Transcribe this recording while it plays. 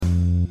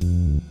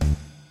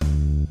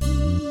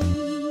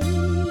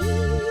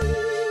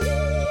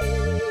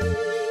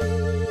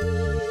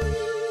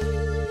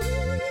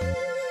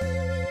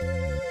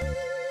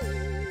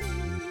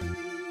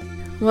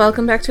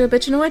Welcome back to A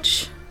Bitch and a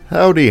Witch.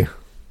 Howdy.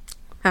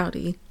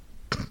 Howdy.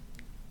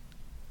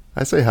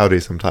 I say howdy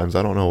sometimes.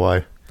 I don't know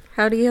why.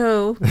 Howdy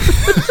ho.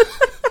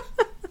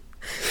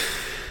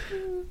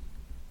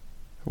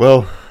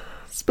 Well,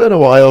 it's been a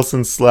while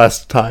since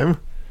last time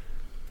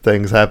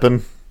things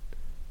happened.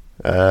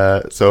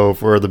 So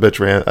for the bitch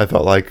rant, I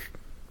felt like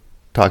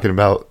talking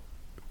about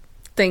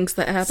Things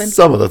that happen.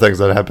 some of the things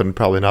that happened.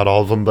 Probably not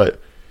all of them,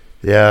 but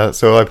yeah.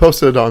 So I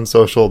posted on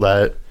social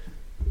that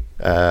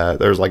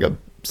there's like a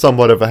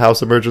somewhat of a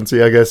house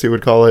emergency, I guess you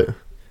would call it.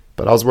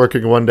 But I was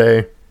working one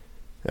day.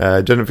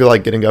 Didn't feel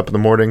like getting up in the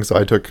morning, so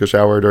I took a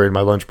shower during my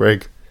lunch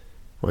break,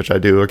 which I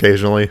do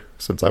occasionally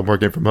since I'm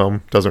working from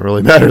home. Doesn't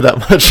really matter that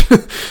much.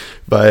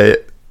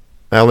 But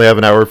I only have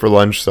an hour for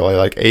lunch, so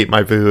I ate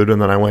my food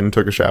and then I went and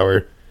took a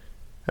shower.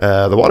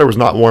 The water was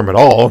not warm at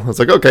all. I was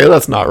like, okay,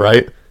 that's not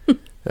right.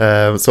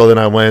 So then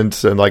I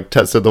went and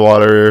tested the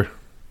water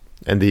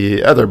in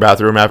the other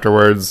bathroom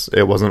afterwards.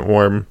 It wasn't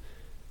warm.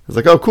 I was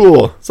like, oh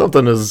cool,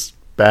 something is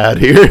bad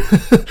here.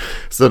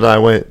 So then I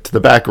went to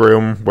the back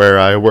room where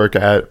I work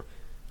at,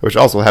 which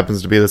also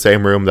happens to be the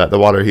same room that the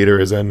water heater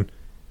is in,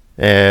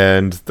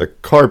 and the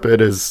carpet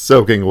is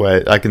soaking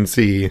wet. I can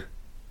see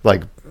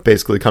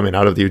basically coming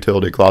out of the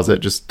utility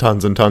closet just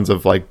tons and tons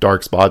of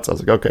dark spots. I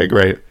was like, okay,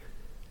 great.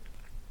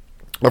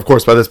 Of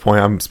course, by this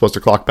point I'm supposed to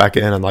clock back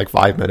in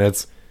 5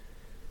 minutes.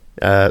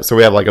 So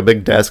we have a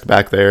big desk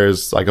back there.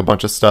 There's a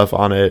bunch of stuff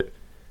on it.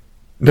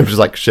 And I'm just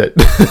like, shit.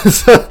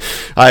 So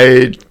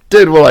I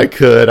did what I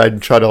could. I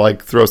tried to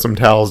throw some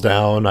towels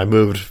down. I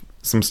moved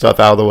some stuff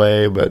out of the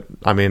way, but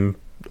I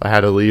had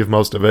to leave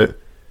most of it.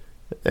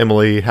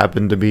 Emily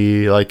happened to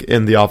be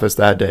in the office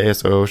that day,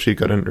 so she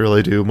couldn't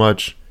really do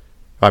much.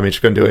 She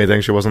couldn't do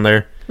anything. She wasn't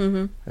there.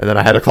 Mm-hmm. And then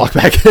I had to clock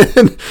back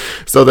in.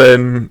 So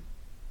then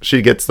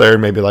she gets there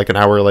maybe an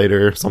hour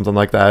later, something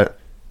like that.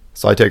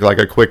 So I take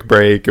a quick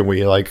break and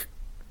we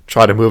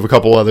try to move a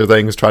couple other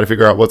things, try to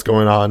figure out what's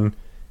going on.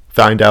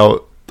 Find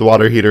out the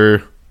water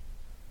heater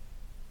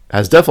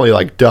has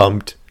definitely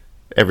dumped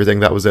everything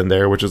that was in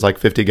there, which is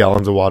 50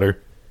 gallons of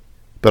water,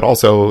 but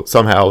also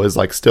somehow is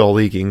still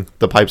leaking.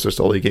 The pipes are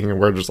still leaking and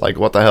we're just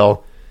what the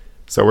hell?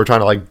 So we're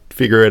trying to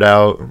figure it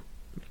out.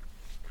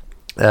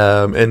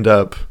 End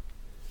up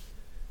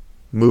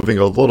moving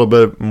a little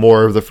bit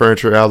more of the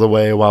furniture out of the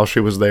way while she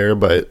was there,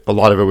 but a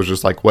lot of it was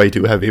just way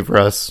too heavy for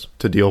us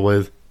to deal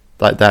with.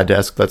 That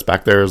desk that's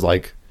back there is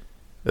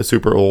a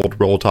super old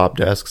roll top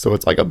desk, so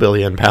it's 1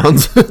 billion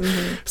pounds.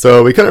 Mm-hmm.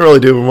 So we couldn't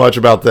really do much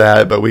about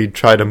that, but we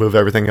tried to move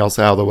everything else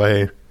out of the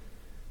way,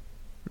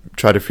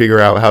 try to figure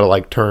out how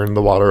to turn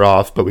the water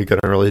off, but we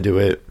couldn't really do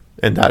it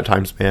in that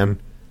time span.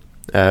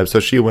 So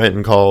she went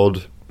and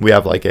called. We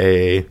have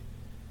a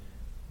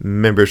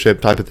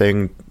membership type of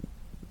thing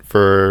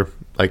for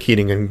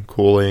heating and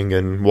cooling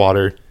and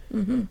water.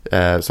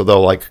 Mm-hmm. So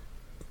they'll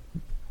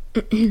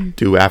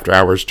do after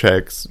hours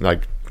checks,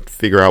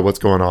 figure out what's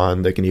going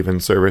on. They can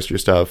even service your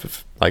stuff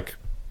if,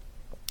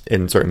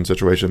 in certain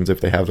situations if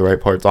they have the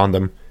right parts on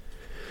them.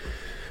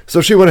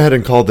 So she went ahead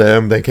and called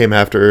them. They came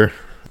after.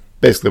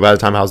 Basically, by the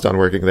time I was done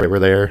working, they were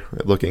there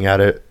looking at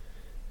it.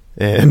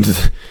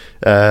 And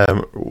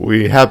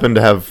we happened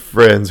to have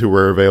friends who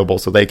were available,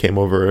 so they came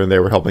over and they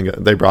were helping.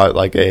 They brought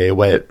a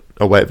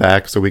wet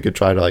vac so we could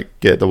try to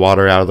get the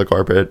water out of the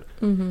carpet.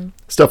 Mm-hmm.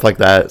 Stuff like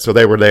that. So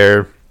they were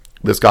there.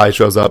 This guy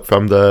shows up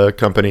from the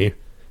company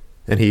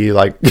and he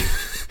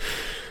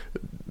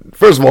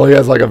first of all, he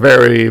has a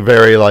very,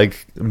 very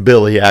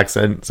Billy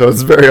accent, so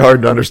it's very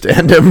hard to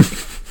understand him.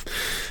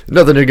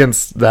 Nothing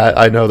against that.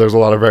 I know there's a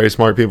lot of very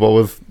smart people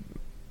with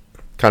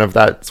kind of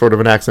that sort of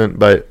an accent,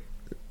 but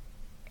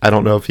I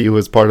don't know if he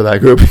was part of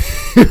that group.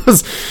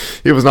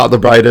 he was not the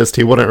brightest.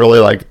 He wouldn't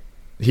really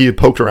he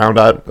poked around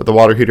at the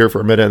water heater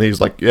for a minute and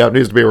he's yeah, it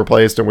needs to be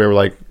replaced, and we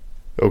were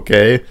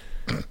okay.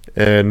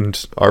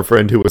 And our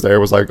friend who was there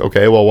was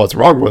okay, well, what's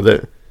wrong with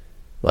it?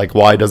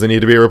 Why does it need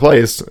to be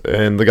replaced?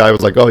 And the guy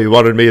was oh, you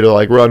wanted me to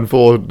run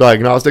full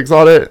diagnostics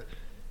on it?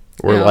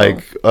 We're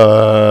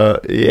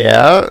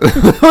yeah.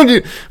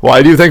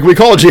 Why do you think we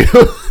called you?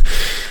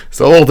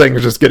 So the whole thing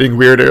is just getting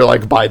weirder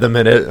by the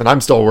minute, and I'm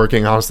still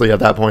working. Honestly, at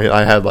that point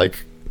I had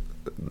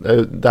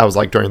that was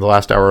during the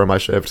last hour of my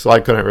shift, so I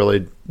couldn't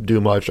really do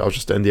much. I was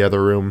just in the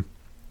other room.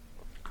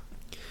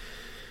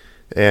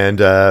 And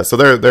so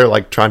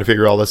they're trying to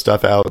figure all this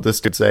stuff out.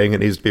 This dude's saying it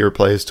needs to be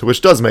replaced,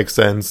 which does make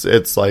sense.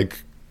 It's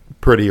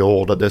pretty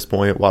old at this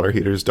point. Water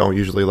heaters don't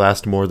usually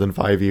last more than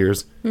 5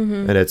 years.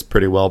 Mm-hmm. And it's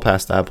pretty well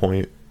past that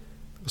point.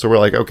 So we're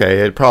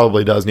okay, it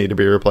probably does need to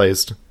be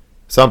replaced.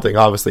 Something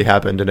obviously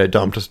happened and it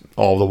dumped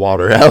all the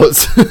water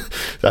out.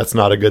 That's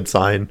not a good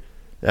sign.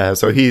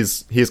 So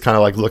he's kind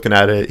of looking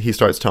at it. He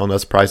starts telling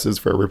us prices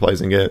for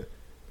replacing it,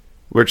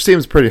 which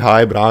seems pretty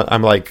high, but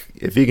I'm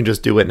if he can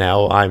just do it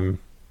now, I'm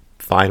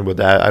fine with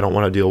that. I don't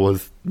want to deal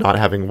with not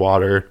having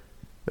water,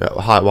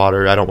 hot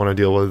water. I don't want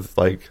to deal with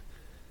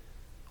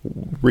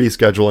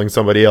rescheduling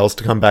somebody else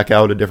to come back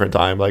out a different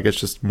time. It's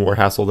just more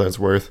hassle than it's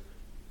worth.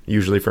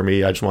 Usually for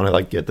me, I just want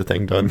to get the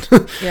thing done.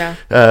 Yeah.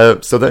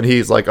 So then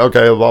he's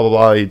okay, blah blah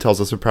blah. He tells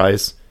us a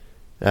price.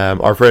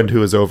 Our friend who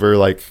was over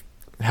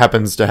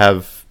happens to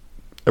have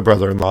a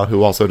brother-in-law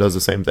who also does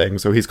the same thing.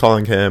 So he's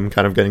calling him,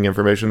 kind of getting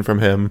information from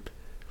him.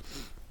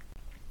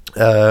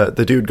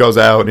 The dude goes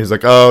out and he's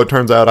like, oh, it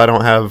turns out I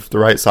don't have the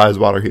right size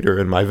water heater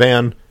in my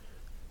van.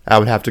 I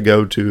would have to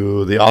go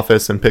to the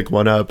office and pick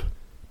one up.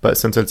 But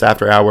since it's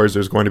after hours,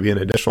 there's going to be an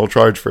additional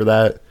charge for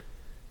that.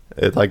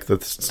 The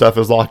stuff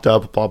is locked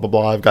up, blah, blah,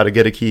 blah. I've got to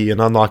get a key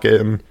and unlock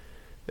it. And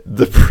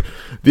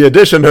the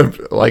addition of,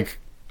 like,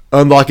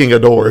 unlocking a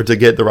door to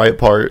get the right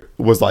part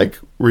was, like,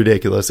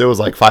 ridiculous. It was,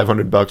 like,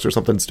 $500 or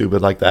something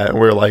stupid like that. And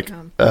we were like,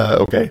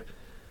 okay,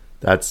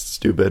 that's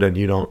stupid. And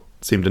you don't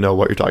seem to know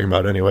what you're talking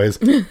about anyways.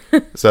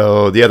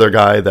 So the other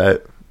guy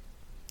that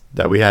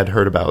we had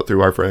heard about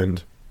through our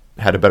friend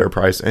had a better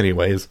price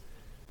anyways.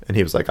 And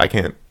he was like, I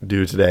can't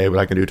do today, but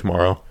I can do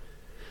tomorrow.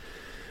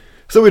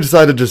 So we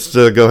decided just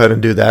to go ahead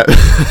and do that.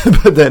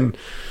 But then,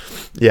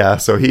 yeah,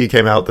 so he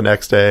came out the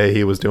next day.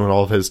 He was doing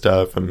all of his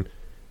stuff. And,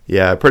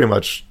 yeah, pretty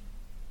much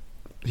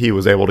he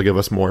was able to give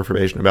us more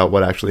information about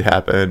what actually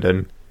happened.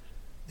 And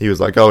he was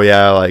like, oh,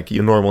 yeah, like,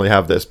 you normally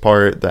have this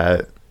part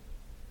that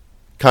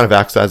kind of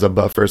acts as a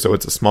buffer. So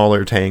it's a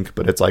smaller tank,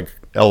 but it's, like,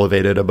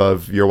 elevated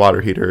above your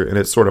water heater. And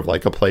it's sort of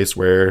like a place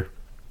where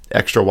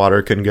extra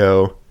water can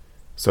go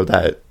so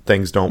that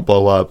things don't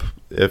blow up.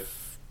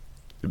 If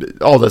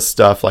all this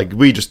stuff, like,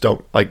 we just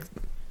don't, like,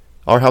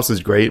 our house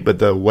is great, but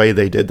the way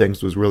they did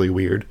things was really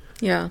weird.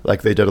 Yeah.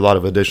 Like, they did a lot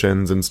of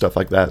additions and stuff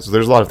like that. So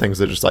there's a lot of things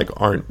that just, like,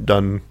 aren't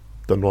done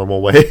the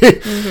normal way.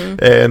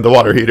 Mm-hmm. And the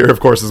water heater, of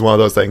course, is one of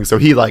those things. So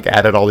he, like,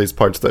 added all these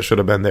parts that should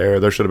have been there.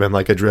 There should have been,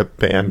 like, a drip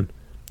pan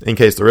in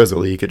case there is a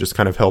leak. It just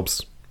kind of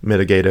helps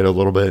mitigate it a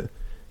little bit.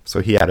 So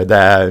he added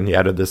that, and he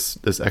added this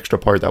extra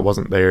part that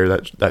wasn't there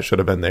that should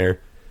have been there.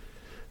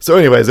 So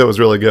anyways, it was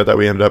really good that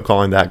we ended up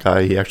calling that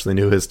guy. He actually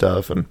knew his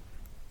stuff and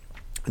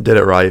did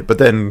it right. But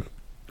then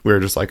we were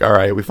just like, all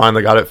right, we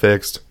finally got it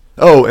fixed.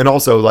 Oh, and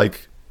also,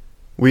 like,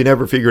 we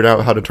never figured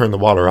out how to turn the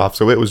water off.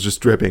 So it was just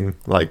dripping,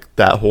 like,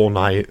 that whole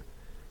night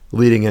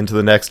leading into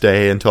the next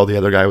day until the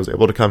other guy was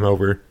able to come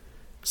over.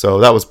 So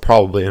that was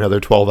probably another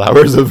 12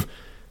 hours of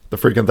the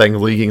freaking thing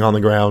leaking on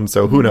the ground.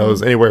 So who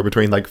knows, anywhere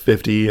between, like,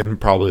 50 and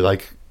probably,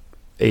 like,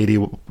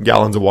 80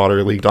 gallons of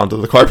water leaked onto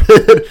the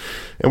carpet.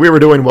 And we were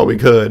doing what we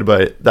could,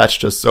 but that's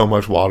just so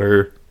much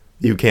water.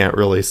 You can't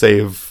really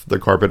save the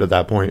carpet at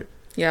that point.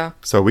 Yeah.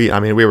 So we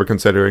were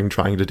considering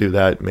trying to do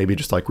that, maybe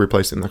just, like,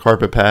 replacing the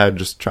carpet pad,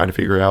 just trying to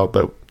figure it out,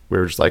 but we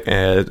were just like,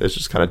 it's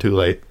just kind of too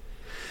late.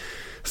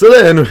 So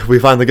then we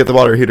finally get the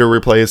water heater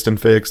replaced and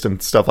fixed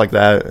and stuff like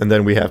that, and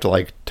then we have to,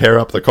 like, tear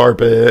up the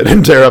carpet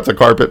and tear up the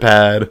carpet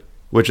pad,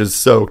 which is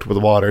soaked with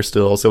water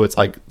still, so it's,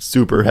 like,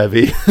 super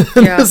heavy.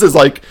 Yeah. This is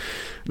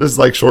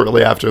like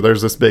shortly after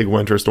there's this big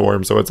winter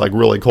storm, so it's, like,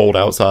 really cold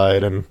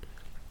outside, and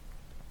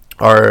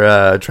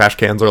our trash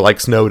cans are, like,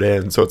 snowed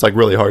in, so it's, like,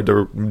 really hard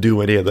to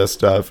do any of this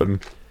stuff. And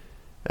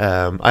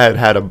I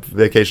had a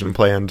vacation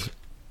planned,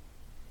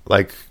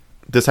 like,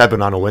 this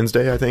happened on a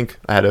Wednesday, I think.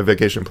 I had a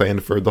vacation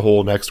planned for the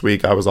whole next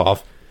week. I was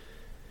off.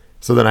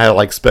 So then I had to,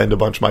 like, spend a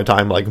bunch of my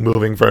time, like,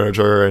 moving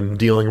furniture and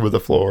dealing with the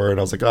floor, and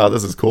I was like, oh,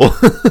 this is cool.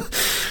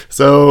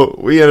 So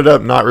we ended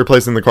up not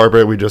replacing the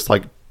carpet. We just,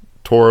 like,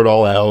 tore it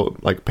all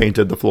out, like,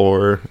 painted the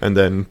floor, and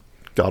then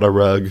got a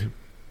rug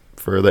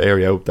for the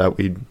area that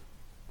we'd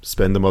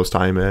spend the most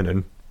time in.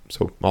 And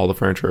so all the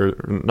furniture,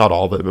 not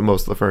all of it, but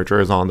most of the furniture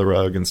is on the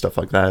rug and stuff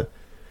like that.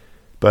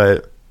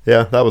 But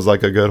yeah, that was,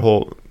 like, a good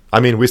whole, I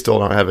mean, we still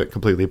don't have it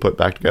completely put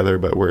back together,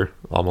 but we're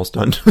almost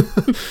done.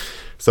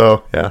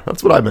 So yeah,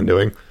 that's what I've been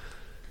doing.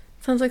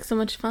 Sounds like so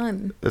much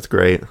fun. It's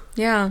great.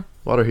 Yeah.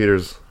 Water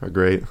heaters are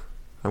great.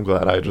 I'm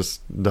glad I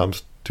just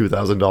dumped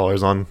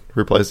 $2,000 on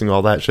replacing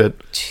all that shit.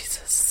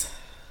 Jesus.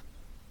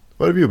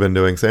 What have you been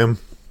doing, Sam?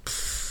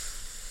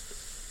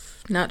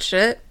 Not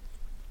shit.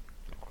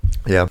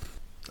 Yeah.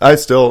 I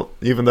still,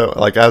 even though,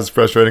 like, as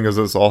frustrating as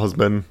this all has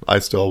been, I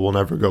still will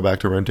never go back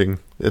to renting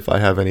if I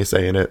have any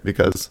say in it,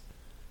 because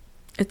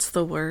it's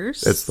the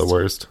worst. It's the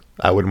worst.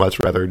 I would much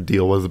rather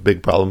deal with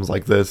big problems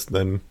like this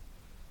than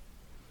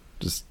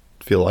just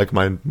feel like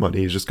my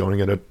money is just going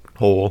in a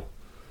hole.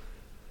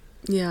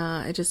 Yeah,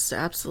 I just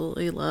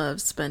absolutely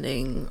love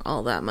spending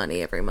all that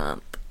money every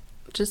month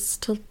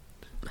just to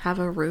have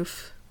a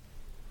roof.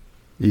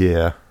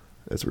 Yeah,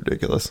 it's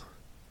ridiculous.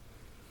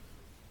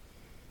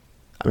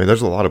 I mean,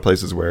 there's a lot of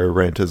places where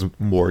rent is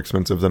more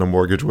expensive than a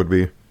mortgage would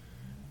be.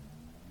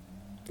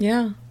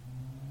 Yeah.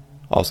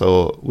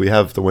 Also, we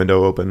have the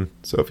window open,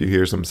 so if you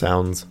hear some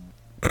sounds,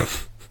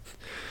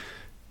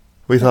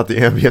 we thought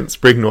the ambient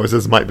spring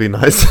noises might be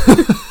nice,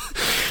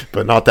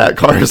 but not that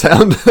car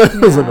sound.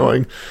 That was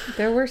annoying.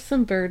 There were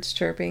some birds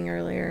chirping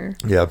earlier.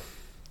 Yeah.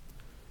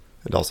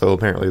 And also,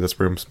 apparently, this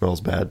room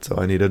smells bad, so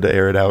I needed to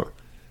air it out.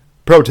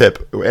 Pro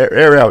tip,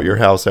 air out your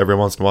house every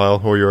once in a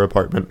while, or your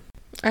apartment.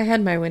 I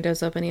had my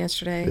windows open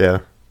yesterday. Yeah.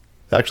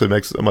 It actually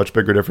makes a much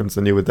bigger difference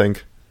than you would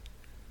think.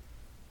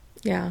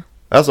 Yeah.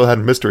 I also had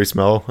a mystery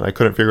smell. I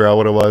couldn't figure out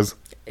what it was.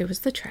 It was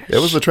the trash. It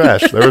was the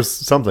trash. There was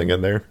something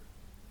in there.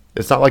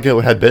 It's not like it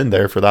had been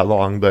there for that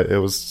long, but it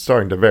was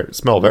starting to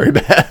smell very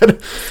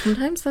bad.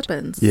 Sometimes that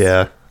happens.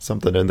 Yeah,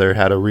 something in there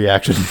had a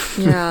reaction.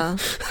 Yeah.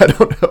 I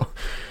don't know.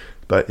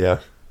 But yeah.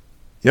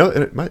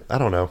 I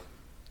don't know.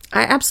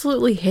 I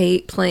absolutely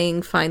hate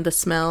playing Find the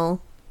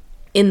Smell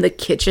in the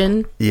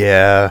kitchen.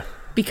 Yeah.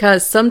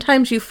 Because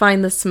sometimes you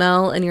find the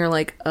smell and you're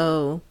like,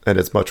 oh. And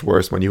it's much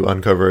worse when you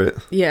uncover it.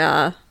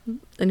 Yeah.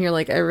 And you're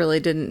like, I really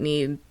didn't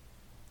need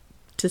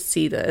to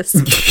see this.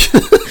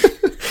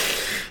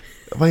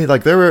 I mean,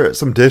 like, there were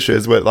some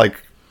dishes, but, like,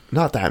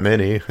 not that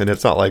many. And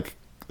it's not like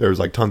there was,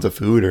 like, tons of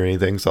food or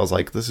anything. So I was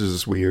like, this is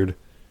just weird.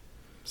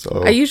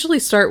 So I usually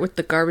start with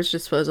the garbage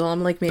disposal.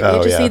 I'm like, maybe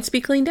it just needs to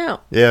be cleaned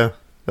out. Yeah,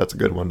 that's a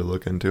good one to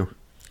look into.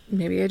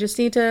 Maybe I just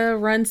need to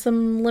run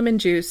some lemon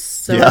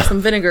juice or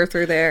some vinegar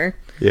through there.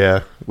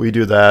 Yeah, we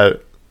do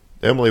that.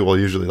 Emily will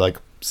usually, like,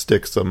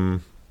 stick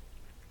some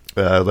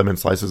lemon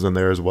slices in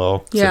there as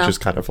well. So it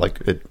just kind of, like,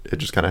 it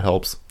just kind of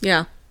helps.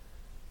 Yeah.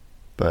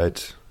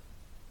 But,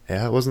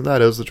 yeah, it wasn't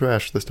that. It was the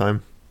trash this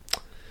time.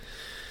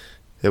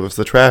 It was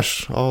the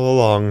trash all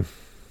along.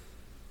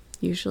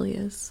 Usually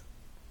is.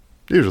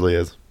 Usually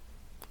is.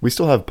 We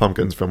still have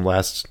pumpkins from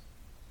last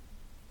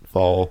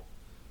fall.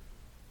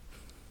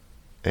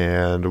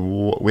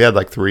 And we had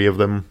like 3 of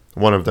them.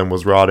 One of them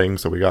was rotting,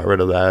 so we got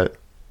rid of that.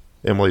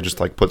 Emily just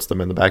like puts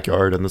them in the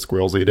backyard and the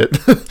squirrels eat it.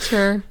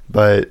 Sure.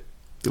 But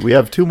we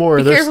have 2 more.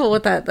 Be careful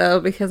with that though,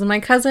 because my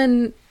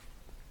cousin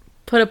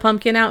put a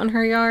pumpkin out in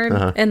her yard,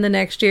 and the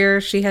next year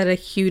she had a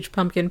huge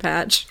pumpkin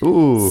patch.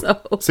 Ooh.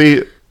 So.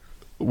 See,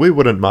 we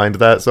wouldn't mind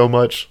that so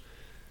much.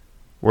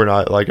 We're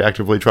not like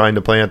actively trying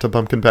to plant a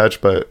pumpkin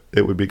patch, but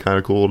it would be kind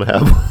of cool to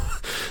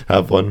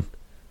have one.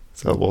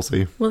 So we'll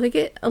see. Well, they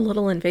get a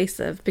little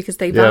invasive because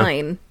they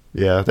vine.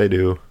 Yeah, they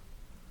do.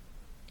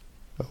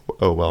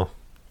 Oh well.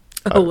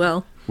 Oh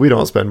well. We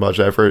don't spend much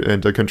effort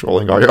into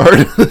controlling our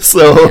yard,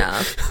 so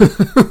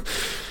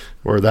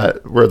we're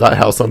that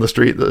house on the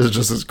street that is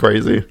just as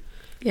crazy.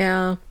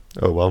 Yeah.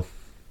 Oh well.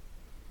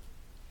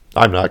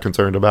 I'm not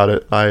concerned about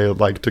it. I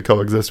like to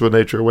coexist with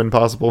nature when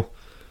possible.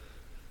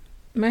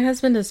 My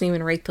husband doesn't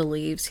even rake the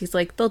leaves. He's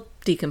like, they'll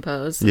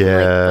decompose.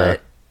 Yeah.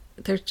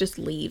 But there's just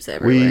leaves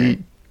everywhere.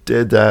 We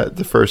did that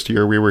the first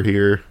year we were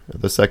here.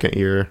 The second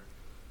year,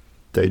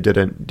 they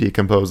didn't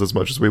decompose as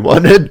much as we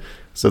wanted.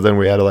 So then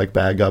we had to like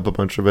bag up a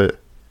bunch of it.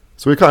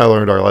 So we kind of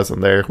learned our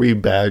lesson there. We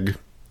bag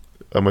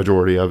a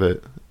majority of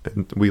it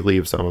and we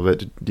leave some of it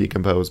to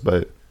decompose.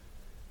 But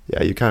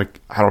yeah, you kind of,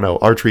 I don't know.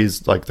 Our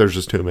trees, like there's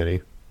just too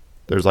many.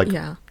 There's like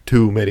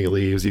too many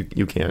leaves.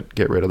 You can't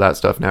get rid of that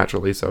stuff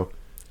naturally. So.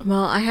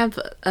 Well, I have,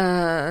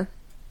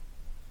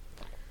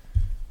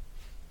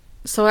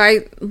 so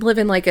I live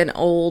in like an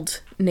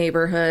old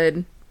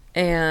neighborhood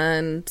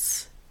and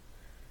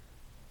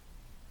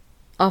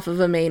off of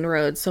a main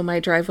road. So my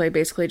driveway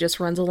basically just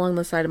runs along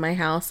the side of my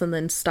house and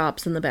then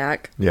stops in the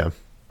back. Yeah.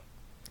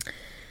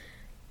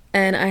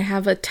 And I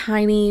have a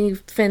tiny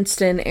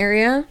fenced in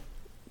area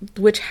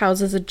which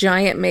houses a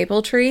giant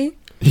maple tree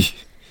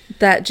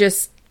that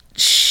just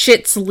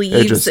shits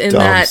leaves in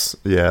dumps.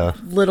 that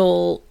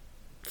little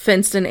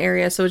fenced in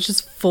area, so it's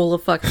just full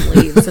of fucking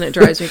leaves and it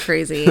drives me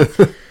crazy.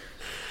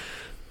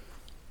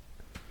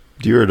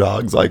 Do your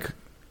dogs like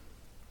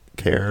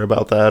care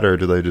about that, or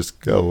do they just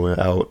go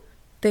out?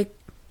 They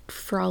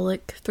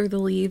frolic through the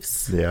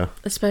leaves. Yeah.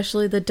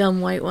 Especially the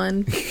dumb white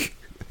one.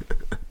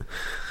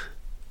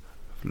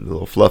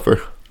 Little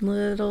fluffer.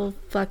 Little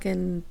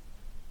fucking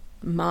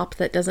mop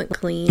that doesn't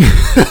clean.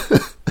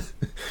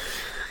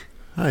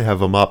 I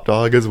have a mop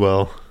dog as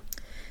well.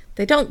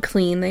 They don't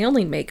clean, they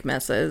only make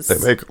messes. They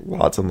make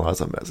lots and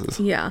lots of messes.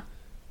 Yeah.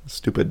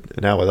 Stupid.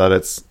 Now with that,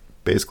 it's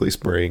basically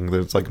spring.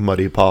 There's like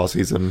muddy paw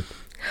season.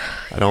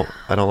 I don't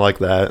like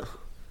that.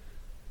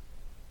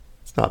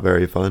 It's not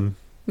very fun.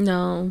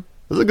 No.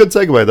 This is a good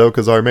segue though,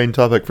 because our main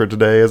topic for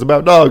today is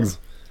about dogs.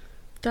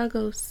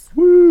 Doggos.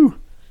 Woo!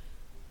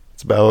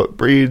 It's about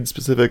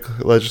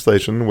breed-specific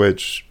legislation,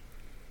 which,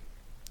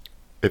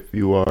 if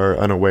you are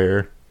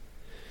unaware,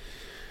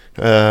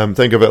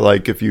 think of it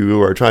like if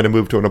you are trying to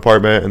move to an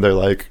apartment and they're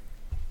like,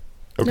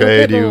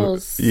 okay, no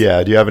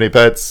do you have any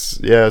pets?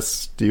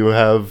 Yes. Do you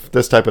have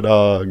this type of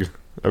dog?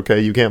 Okay,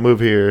 you can't move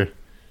here.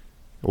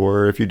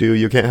 Or if you do,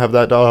 you can't have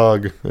that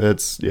dog.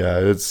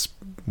 It's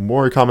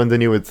more common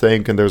than you would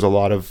think, and there's a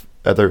lot of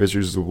other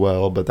issues as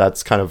well, but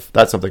that's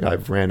something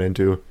I've ran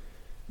into.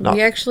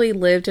 We actually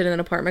lived in an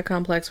apartment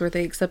complex where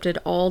they accepted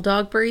all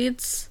dog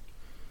breeds,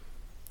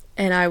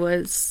 and I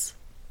was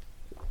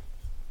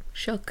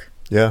shook.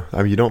 Yeah,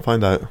 I mean, you don't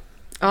find that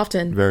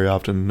often. Very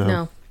often,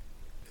 no.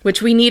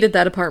 Which we needed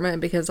that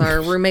apartment because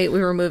our roommate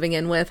we were moving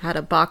in with had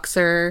a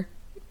boxer.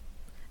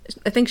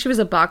 I think she was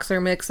a boxer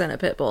mix and a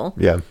pit bull.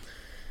 Yeah.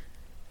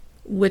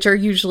 Which are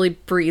usually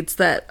breeds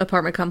that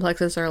apartment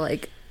complexes are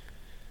like,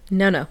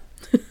 no.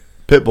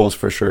 Pit bulls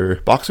for sure.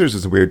 Boxers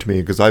is weird to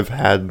me because I've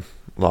had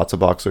lots of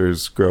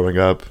boxers growing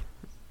up.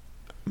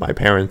 My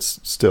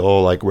parents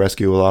still like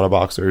rescue a lot of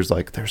boxers.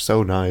 Like, they're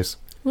so nice.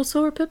 Well,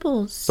 so are pit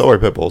bulls. So are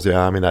pit bulls,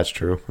 yeah. I mean, that's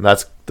true. And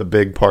that's the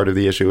big part of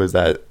the issue is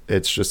that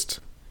it's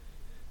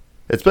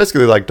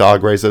basically like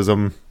dog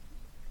racism,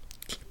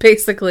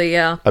 Basically,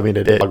 yeah. I mean,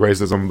 it is dog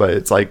racism, but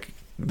it's like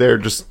they're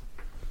just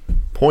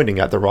pointing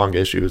at the wrong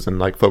issues and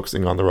like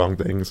focusing on the wrong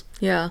things.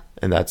 Yeah.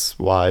 And that's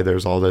why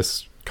there's all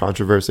this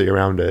controversy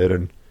around it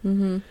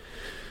and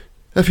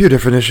a few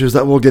different issues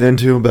that we'll get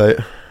into. But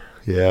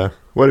yeah,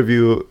 what have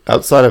you,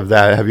 outside of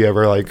that, have you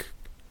ever like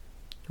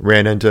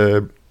ran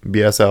into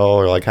BSL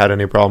or like had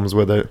any problems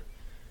with it?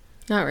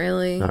 Not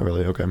really. Not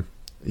really. Okay.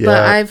 Yeah. But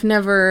I've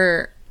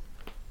never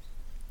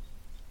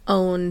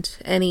owned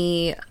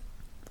any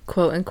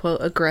quote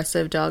unquote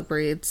aggressive dog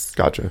breeds.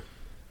 Gotcha.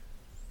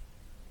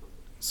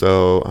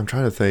 So I'm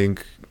trying to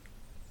think.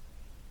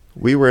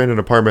 We were in an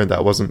apartment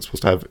that wasn't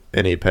supposed to have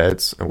any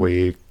pets, and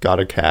we got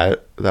a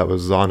cat that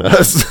was on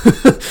us.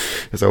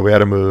 So we had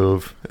to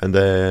move, and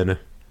then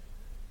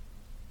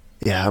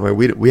yeah, I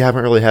mean, we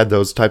haven't really had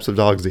those types of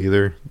dogs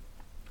either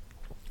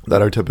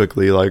that are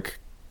typically like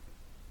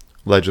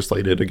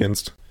legislated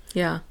against.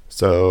 Yeah.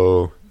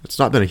 So it's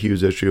not been a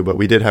huge issue, but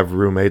we did have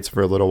roommates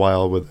for a little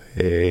while with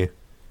a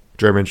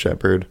German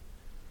Shepherd.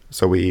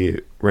 So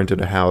we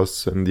rented a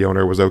house, and the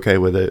owner was okay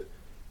with it,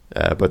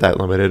 but that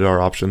limited our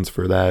options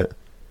for that.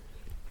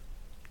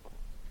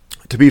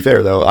 To be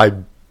fair, though, I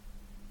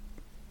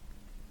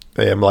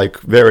am like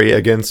very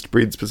against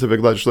breed-specific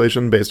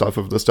legislation based off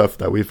of the stuff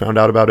that we found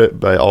out about it,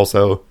 but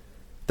also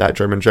that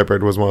German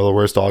Shepherd was one of the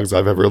worst dogs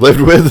I've ever lived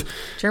with.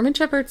 German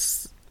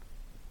Shepherds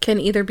can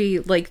either be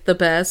like the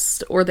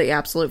best or the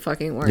absolute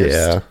fucking worst.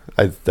 Yeah,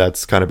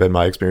 that's kind of been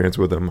my experience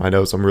with them. I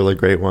know some really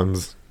great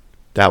ones.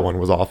 That one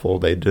was awful.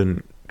 They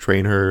didn't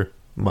train her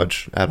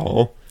much at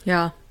all.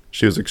 Yeah.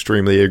 She was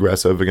extremely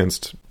aggressive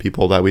against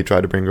people that we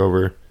tried to bring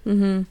over.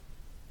 Mm-hmm.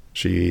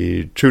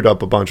 She chewed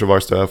up a bunch of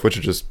our stuff, which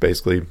is just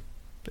basically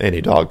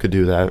any dog could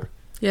do that.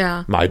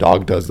 Yeah. My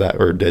dog does that,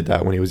 or did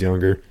that when he was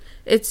younger.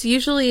 It's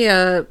usually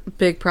a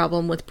big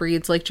problem with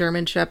breeds like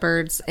German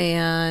Shepherds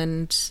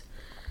and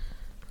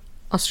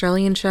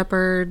Australian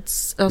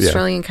Shepherds,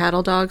 Australian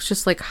cattle dogs,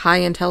 just like high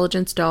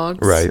intelligence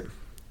dogs. Right.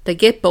 They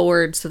get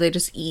bored, so they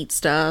just eat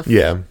stuff.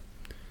 Yeah. And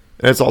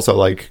it's also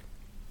like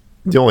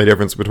the only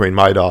difference between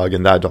my dog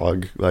and that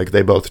dog, like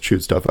they both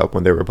chewed stuff up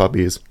when they were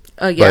puppies.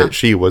 Yeah. But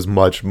she was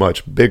much,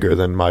 much bigger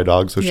than my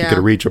dog, so she could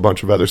reach a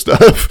bunch of other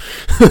stuff.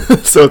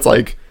 So it's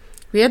like...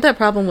 We had that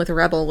problem with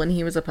Rebel when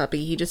he was a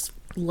puppy. He just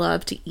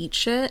loved to eat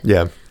shit.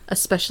 Yeah.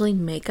 Especially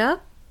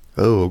makeup.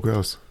 Oh,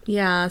 gross.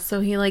 Yeah,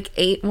 so he like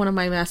ate one of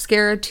my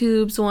mascara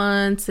tubes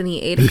once, and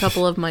he ate a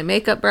couple of my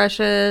makeup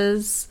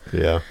brushes.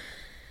 Yeah.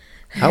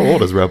 How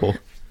old is Rebel?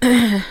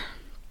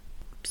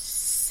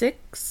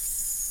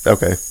 6.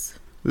 Okay. This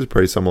is a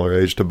pretty similar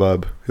age to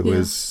Bub, who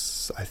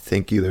is, I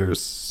think, either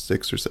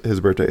 6 or his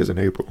birthday is in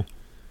April.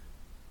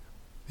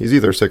 He's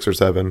either 6 or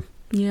 7.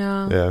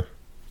 Yeah. Yeah.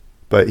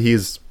 But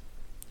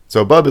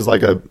so Bub is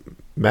like a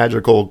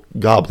magical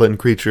goblin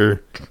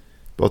creature.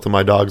 Both of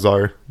my dogs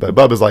are. But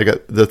Bub is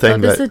like the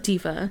thing Bub is a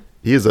diva.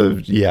 He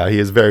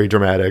is very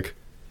dramatic.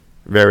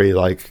 Very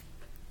like,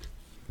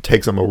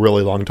 takes him a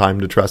really long time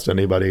to trust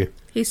anybody.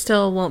 He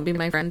still won't be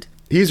my friend.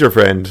 He's your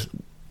friend.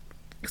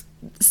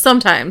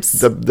 Sometimes.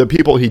 The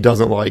people he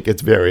doesn't like,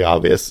 it's very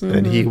obvious. Mm-hmm.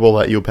 And he will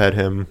let you pet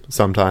him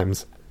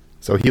sometimes.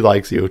 So he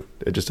likes you.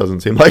 It just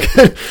doesn't seem like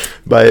it.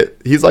 But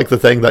he's like the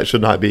thing that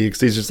should not be. Because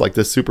he's just like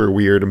this super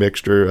weird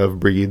mixture of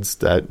breeds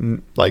that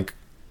like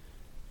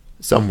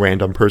some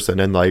random person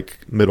in like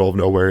middle of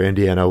nowhere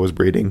Indiana was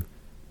breeding.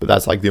 But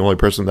that's like the only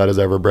person that has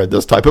ever bred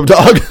this type of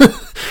dog.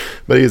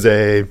 But he's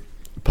a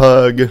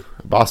pug,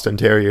 Boston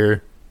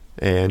Terrier,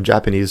 and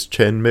Japanese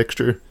Chin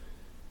mixture.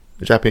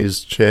 The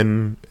Japanese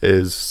Chin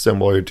is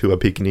similar to a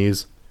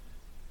Pekingese,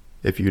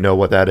 if you know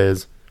what that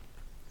is.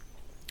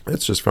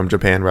 It's just from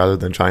Japan rather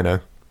than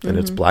China, and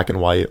it's black and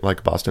white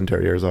like Boston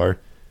Terriers are.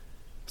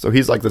 So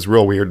he's like this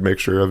real weird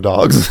mixture of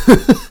dogs,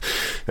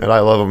 and I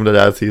love him to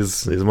death.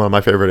 He's one of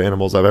my favorite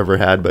animals I've ever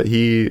had, but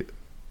he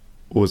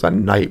was a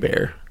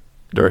nightmare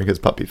during his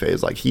puppy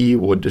phase. Like, he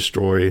would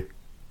destroy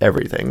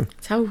everything.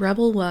 That's how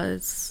Rebel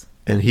was.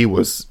 And he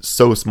was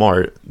so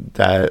smart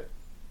that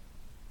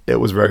it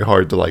was very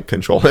hard to like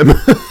control him.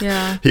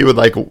 Yeah. He would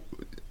like,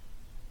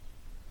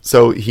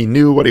 so he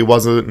knew what he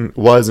was and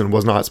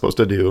was not supposed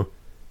to do.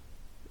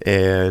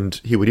 And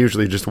he would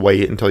usually just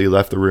wait until you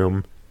left the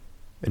room,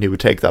 and he would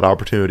take that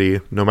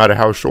opportunity, no matter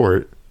how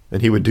short,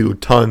 and he would do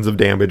tons of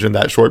damage in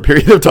that short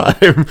period of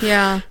time.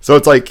 Yeah. So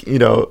it's like,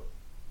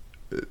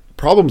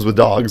 problems with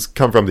dogs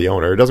come from the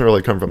owner. It doesn't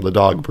really come from the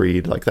dog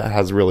breed. Like, that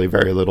has really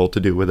very little to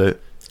do with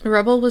it.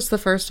 Rebel was the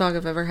first dog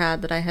I've ever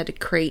had that I had to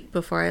crate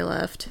before I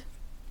left.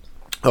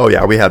 Oh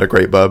yeah, we had a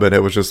crate Bub, and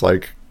it was just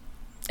like...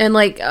 And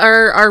like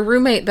our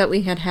roommate that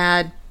we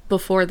had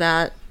before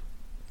that,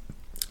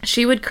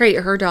 she would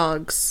crate her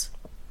dogs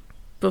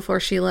before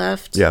she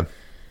left. Yeah.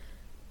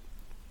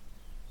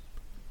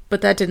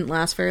 But that didn't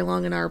last very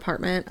long in our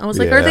apartment. I was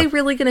like, are they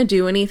really going to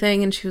do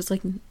anything? And she was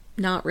like,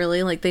 not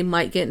really. Like, they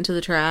might get into the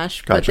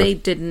trash, but they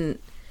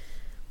didn't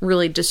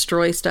really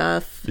destroy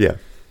stuff. Yeah.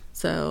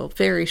 So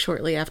very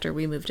shortly after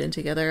we moved in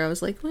together, I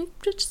was like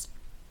just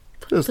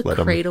put the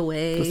crate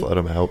away. Just let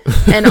them out.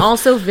 And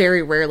also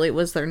very rarely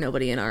was there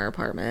nobody in our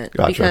apartment.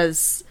 Gotcha.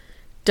 Because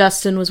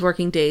Dustin was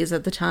working days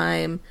at the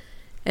time,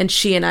 and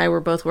she and I were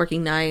both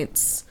working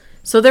nights.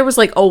 So there was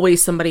like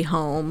always somebody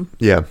home.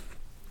 Yeah.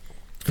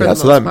 For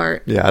the most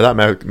part. Yeah,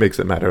 that makes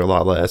it matter a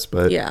lot less.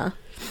 But yeah.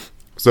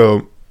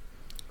 So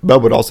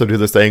Bub would also do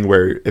this thing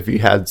where if he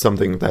had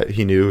something that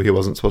he knew he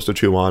wasn't supposed to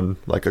chew on,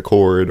 like a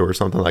cord or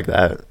something like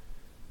that,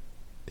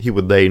 he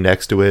would lay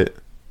next to it.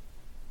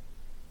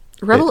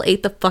 Rebel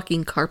ate the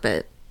fucking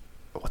carpet.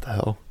 What the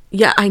hell?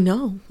 Yeah, I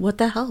know. What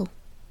the hell?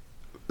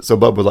 So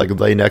Bub would like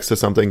lay next to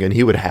something and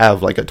he would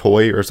have like a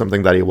toy or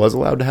something that he was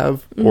allowed to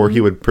have, or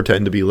he would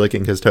pretend to be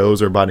licking his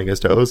toes or biting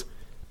his toes,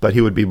 but he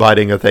would be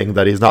biting a thing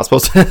that he's not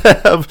supposed to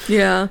have.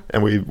 Yeah.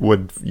 And we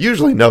would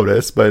usually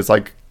notice, but it's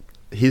like,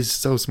 he's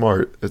so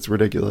smart. It's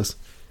ridiculous.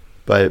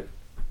 But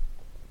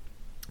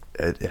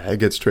it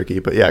gets tricky.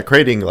 But yeah,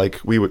 crating, like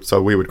we would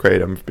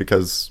crate him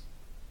because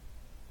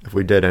if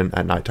we didn't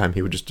at nighttime,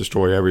 he would just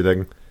destroy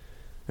everything.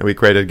 And we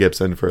crated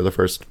Gibson for the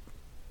first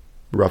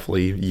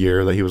roughly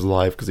year that he was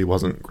alive because he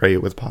wasn't great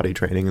with potty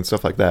training and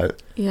stuff like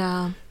that.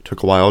 Yeah. It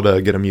took a while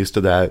to get him used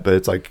to that, but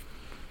it's like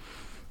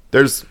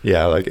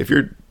like if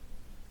you're,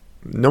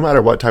 no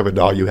matter what type of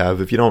dog you have,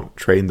 if you don't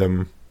train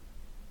them,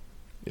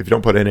 if you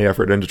don't put any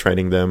effort into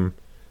training them,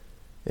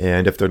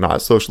 and if they're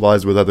not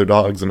socialized with other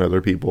dogs and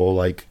other people,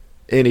 like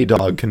any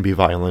dog can be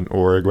violent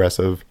or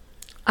aggressive.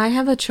 I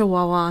have a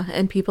Chihuahua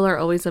and people are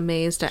always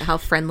amazed at how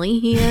friendly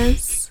he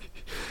is.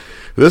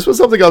 This was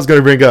something I was going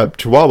to bring up.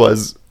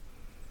 Chihuahuas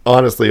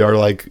honestly are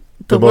like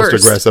the most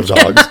aggressive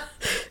dogs.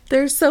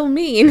 They're so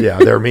mean. Yeah,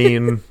 they're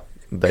mean.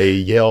 They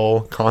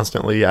yell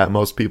constantly at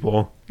most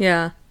people.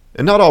 Yeah.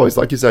 And not always,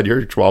 like you said,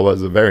 your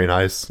Chihuahuas are very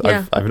nice.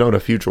 Yeah. I've known a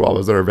few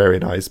Chihuahuas that are very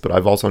nice, but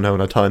I've also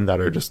known a ton that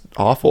are just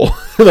awful.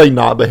 Like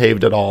not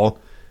behaved at all.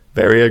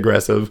 Very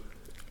aggressive.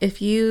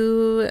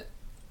 We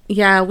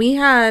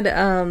had,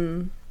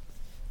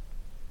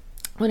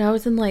 when I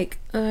was in like,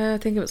 I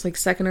think it was like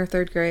 2nd or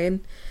 3rd grade,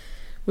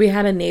 we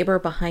had a neighbor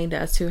behind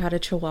us who had a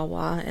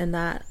Chihuahua, and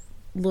that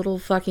little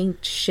fucking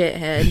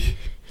shithead,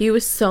 he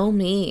was so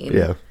mean.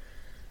 Yeah.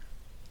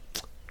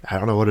 I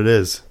don't know what it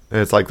is. And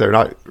it's like they're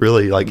not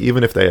really, like,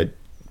 even if they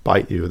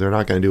bite you, they're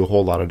not going to do a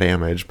whole lot of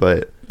damage,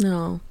 but...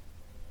 No.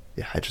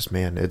 Yeah,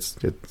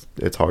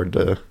 it's hard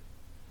to...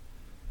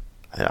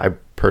 I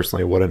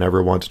personally wouldn't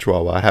ever want a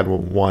Chihuahua. I had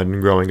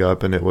one growing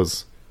up, and it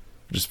was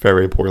just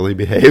very poorly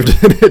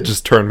behaved, and it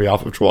just turned me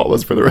off of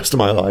Chihuahuas for the rest of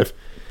my life.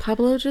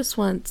 Pablo just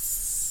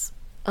wants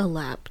a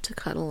lap to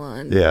cuddle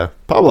on. Yeah,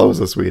 Pablo is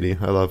a sweetie.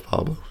 I love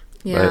Pablo.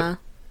 Yeah.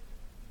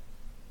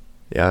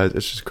 But, yeah,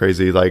 it's just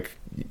crazy. Like,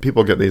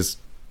 people get these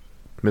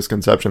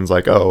misconceptions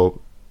like, oh,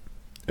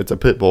 it's a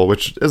pit bull,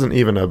 which isn't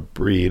even a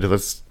breed.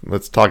 Let's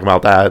talk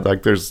about that.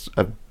 Like, there's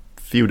a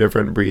few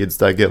different breeds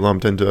that get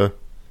lumped into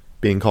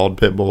being called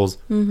pit bulls.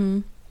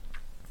 Mm-hmm.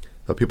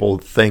 So people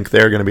think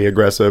they're going to be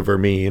aggressive or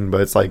mean, but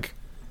it's like,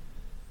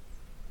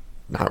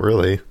 not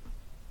really.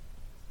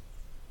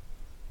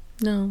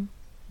 No.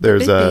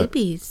 There's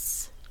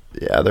babies.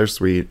 Yeah, they're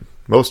sweet.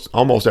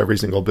 Almost every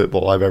single pit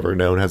bull I've ever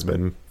known has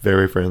been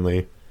very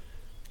friendly.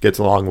 Gets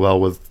along well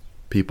with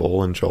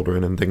people and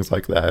children and things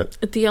like that.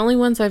 The only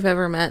ones I've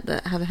ever met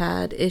that have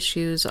had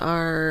issues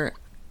are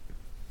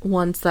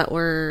ones that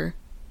were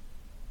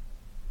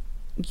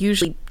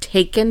usually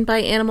taken by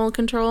animal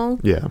control.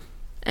 Yeah.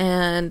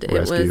 And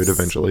rescued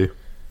eventually.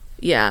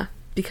 Yeah,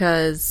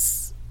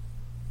 because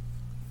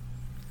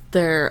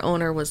their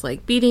owner was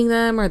like beating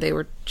them, or they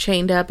were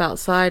chained up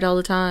outside all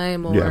the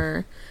time, or...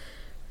 Yeah.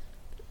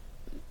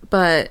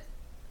 But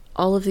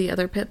all of the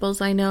other pit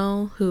bulls I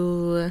know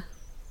who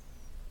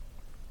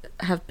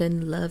have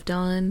been loved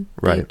on,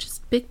 right. They're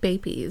just big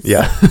babies.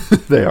 Yeah,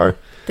 they are.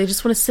 They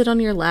just want to sit on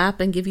your lap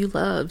and give you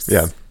loves.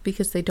 Yeah.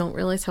 Because they don't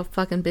realize how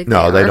fucking big they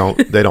are. No, they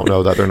don't. They don't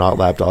know that they're not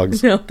lap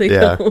dogs. No, they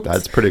don't. Yeah,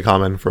 that's pretty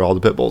common for all the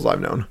pit bulls I've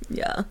known.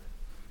 Yeah.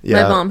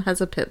 Yeah. My mom has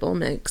a pit bull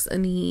mix,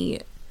 and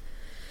he's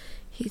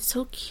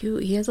so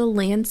cute. He has a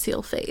land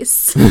seal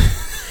face.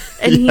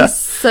 And yeah.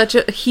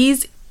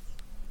 He's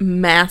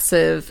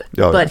massive,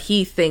 but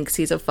he thinks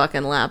he's a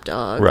fucking lap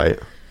dog. Right.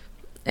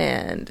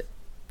 And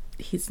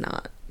he's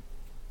not.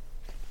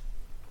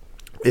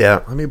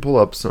 Yeah, let me pull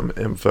up some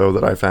info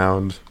that I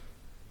found.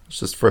 Let's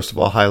just first of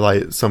all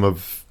highlight some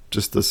of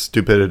just the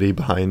stupidity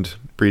behind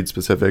breed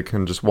specific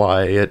and just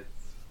why it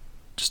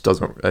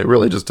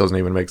really just doesn't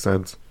even make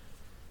sense.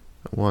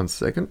 1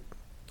 second.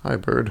 Hi,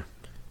 bird.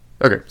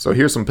 Okay, so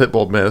here's some pit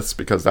bull myths,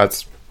 because I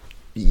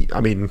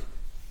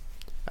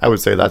would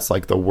say that's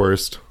like the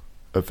worst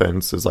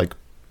offense, is like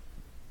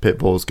pit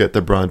bulls get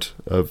the brunt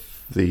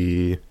of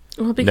the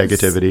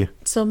negativity.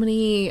 So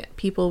many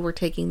people were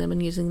taking them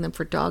and using them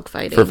for dog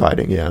fighting. For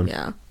fighting, yeah.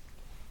 Yeah.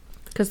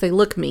 Because they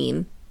look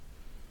mean.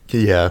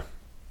 Yeah.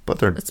 But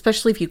they're...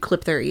 Especially if you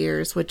clip their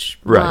ears, which...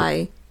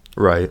 Right.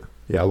 Why? Right.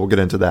 Yeah, we'll get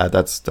into that.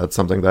 That's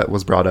something that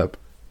was brought up.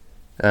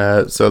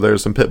 So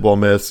there's some pit bull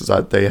myths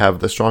that they have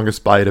the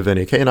strongest bite of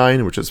any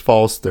canine, which is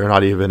false. They're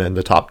not even in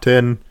the top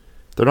 10.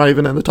 They're not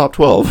even in the top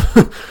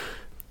 12.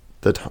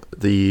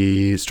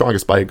 The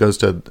strongest bite goes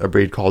to a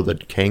breed called the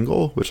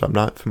Kangal, which I'm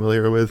not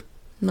familiar with.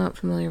 Not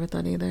familiar with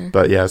that either.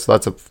 But yeah, so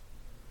that's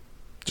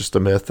just a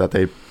myth that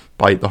they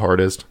bite the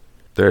hardest.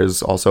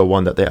 There's also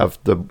one that they have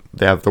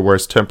the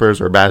worst tempers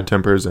or bad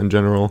tempers in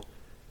general.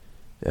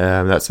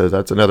 That says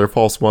that's another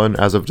false one.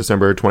 As of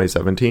December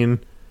 2017,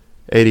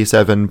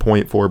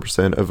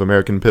 87.4% of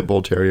American Pit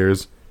Bull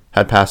Terriers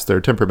had passed their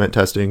temperament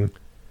testing.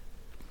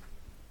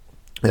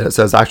 And it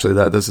says actually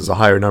that this is a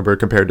higher number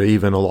compared to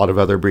even a lot of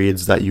other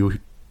breeds that you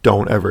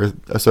don't ever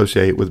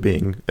associate with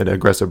being an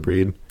aggressive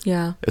breed.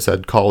 Yeah. It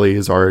said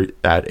collies are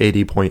at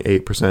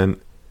 80.8%,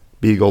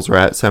 beagles are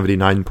at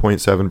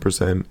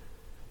 79.7%,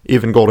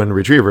 even golden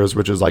retrievers,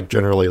 which is like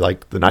generally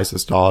like the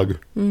nicest dog,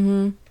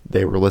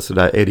 they were listed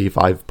at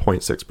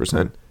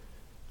 85.6%.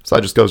 So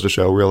that just goes to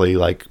show really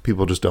like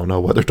people just don't know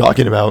what they're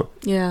talking about.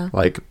 Yeah.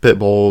 Like pit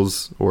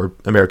bulls or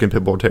American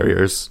Pit Bull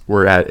Terriers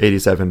were at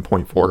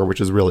 87.4,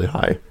 which is really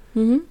high.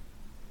 And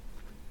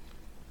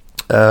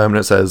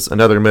it says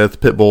another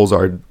myth: pit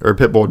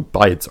bull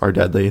bites are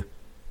deadly,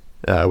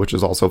 which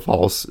is also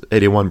false.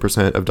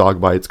 81% of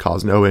dog bites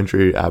cause no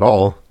injury at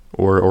all,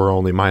 or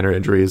only minor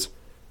injuries.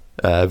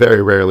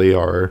 Very rarely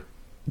are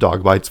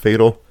dog bites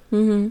fatal.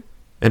 And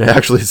it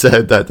actually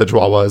said that the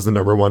Chihuahua is the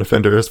number one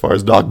offender as far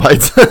as dog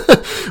bites,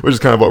 which is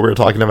kind of what we were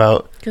talking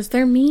about. Because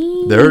they're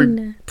mean.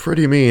 They're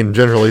pretty mean,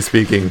 generally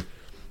speaking.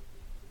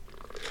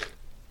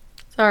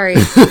 Sorry.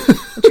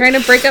 I'm trying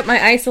to break up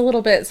my ice a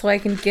little bit so I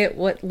can get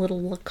what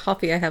little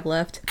coffee I have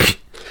left.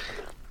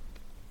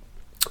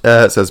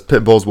 It says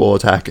pit bulls will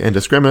attack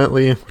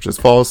indiscriminately, which is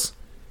false.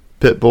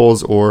 Pit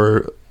bulls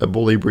or a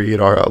bully breed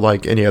are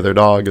like any other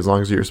dog as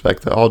long as you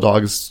respect that all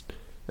dogs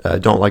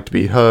don't like to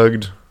be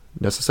hugged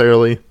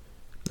necessarily.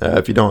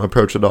 If you don't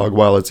approach a dog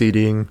while it's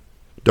eating,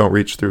 don't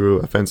reach through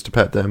a fence to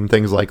pet them,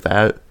 things like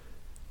that.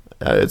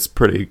 It's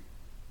pretty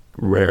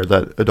rare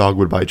that a dog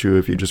would bite you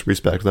if you just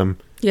respect them.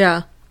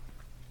 Yeah.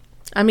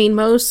 I mean,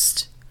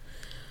 most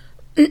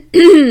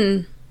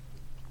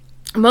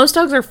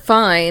dogs are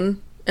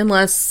fine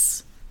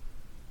unless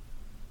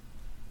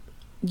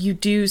you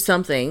do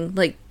something.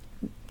 Like,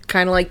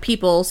 kind of like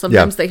people.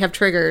 Sometimes they have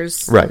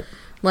triggers. Right.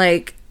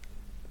 Like,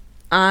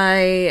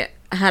 I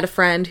had a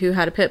friend who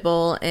had a pit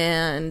bull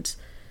and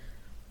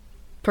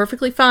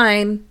perfectly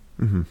fine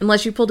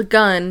unless you pulled a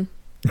gun.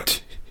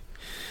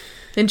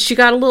 And she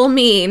got a little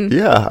mean.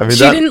 Yeah, I mean, she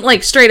didn't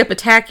like straight up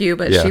attack you,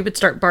 but she would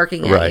start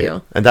barking at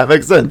you. And that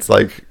makes sense.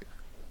 Like,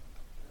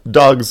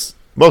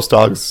 most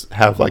dogs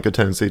have like a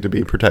tendency to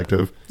be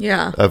protective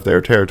of their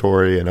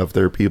territory and of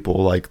their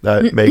people. Like,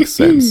 that makes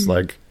sense.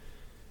 Like,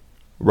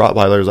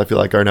 Rottweilers, I feel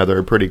like, are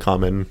another pretty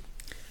common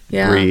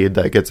breed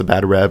that gets a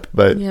bad rep,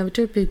 but but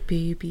they're big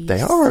babies.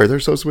 They're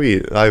so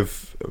sweet.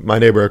 My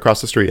neighbor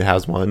across the street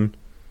has one,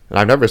 and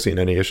I've never seen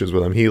any issues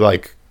with him. He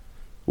like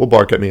will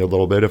bark at me a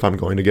little bit if I'm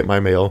going to get my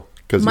mail.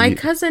 My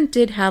cousin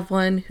did have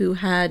one who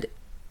had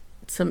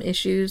some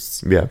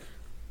issues. Yeah.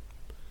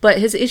 But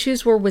his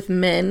issues were with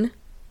men.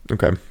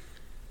 Okay.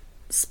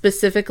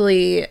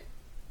 Specifically,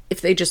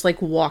 if they just,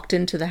 like, walked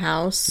into the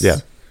house. Yeah.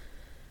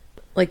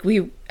 Like,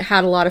 we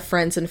had a lot of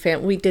friends and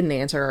family. We didn't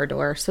answer our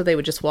door, so they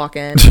would just walk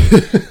in.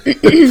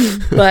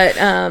 But,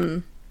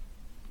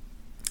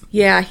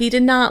 yeah, he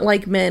did not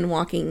like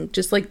men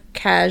just, like,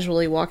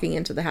 casually walking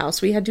into the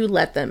house. We had to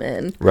let them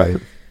in. Right.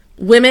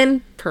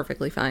 Women,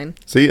 perfectly fine.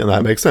 See, and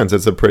that makes sense.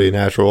 It's a pretty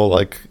natural,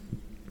 like,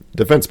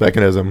 defense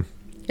mechanism.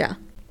 Yeah.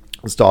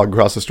 This dog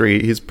across the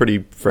street, he's pretty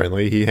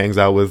friendly. He hangs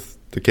out with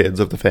the kids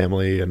of the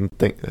family and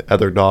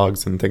other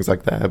dogs and things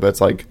like that. But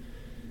it's like,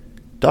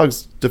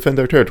 dogs defend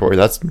their territory.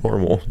 That's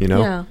normal, you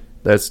know? Yeah.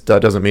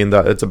 That doesn't mean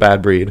that it's a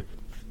bad breed.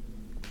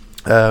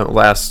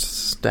 Last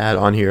stat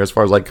on here, as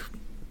far as, like,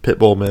 pit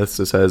bull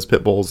myths, it says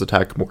pit bulls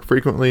attack more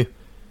frequently.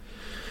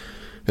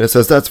 And it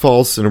says that's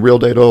false, and real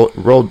data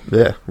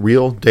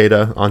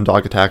on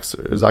dog attacks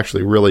is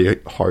actually really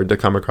hard to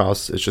come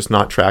across. It's just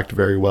not tracked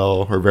very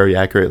well or very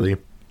accurately.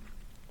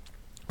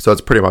 So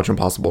it's pretty much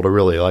impossible to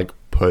really like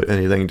put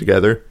anything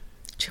together.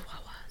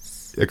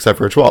 Chihuahuas. Except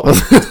for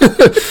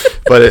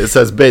Chihuahuas. But it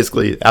says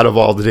basically out of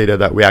all the data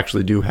that we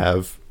actually do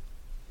have,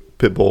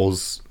 pit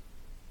bulls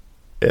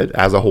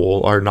as a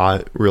whole are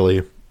not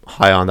really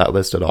high on that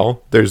list at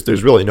all.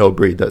 There's really no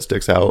breed that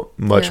sticks out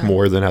much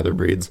more than other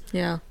breeds.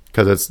 Yeah.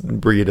 Because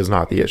breed is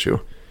not the issue.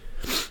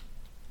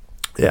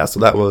 Yeah, so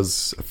that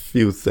was a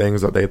few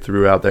things that they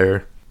threw out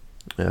there.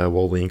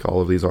 We'll link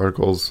all of these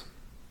articles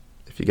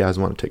if you guys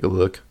want to take a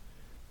look.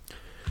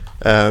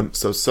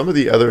 So some of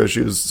the other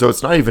issues, so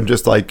it's not even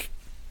just like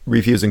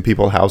refusing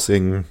people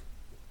housing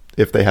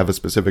if they have a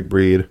specific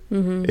breed.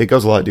 It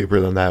goes a lot deeper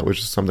than that, which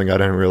is something I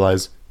didn't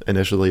realize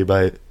initially,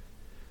 but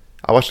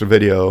I watched a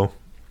video.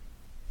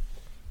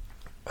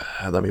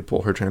 Let me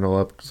pull her channel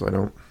up so I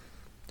don't.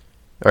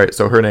 All right,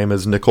 so her name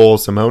is Nicole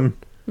Simone.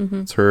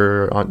 It's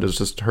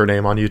just her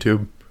name on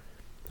YouTube.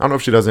 I don't know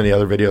if she does any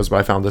other videos, but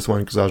I found this one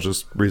because I was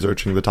just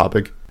researching the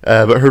topic.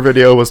 But her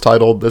video was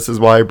titled, "This is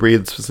why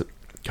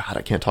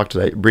I can't talk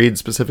today.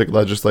 Breed-specific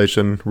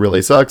legislation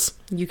really sucks."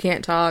 You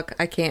can't talk.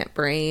 I can't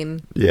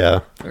brain. Yeah.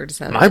 Or just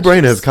have My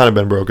brain has kind of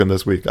been broken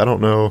this week. I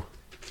don't know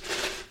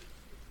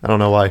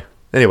why.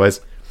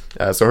 Anyways,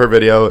 so her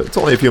video, it's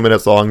only a few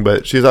minutes long,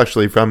 but she's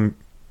actually from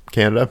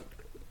Canada.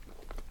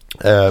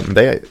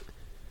 They,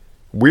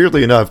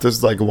 weirdly enough, this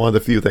is like one of the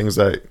few things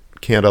that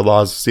Canada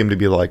laws seem to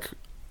be like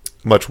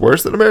much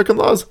worse than American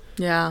laws.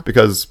 Yeah.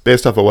 Because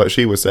based off of what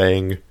she was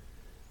saying,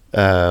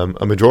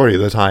 a majority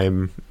of the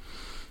time,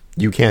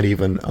 you can't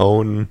even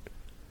own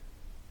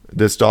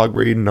this dog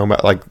breed, no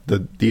matter like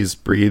these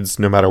breeds,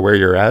 no matter where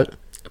you're at.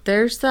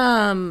 There's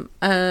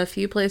a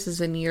few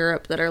places in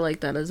Europe that are like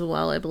that as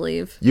well, I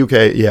believe.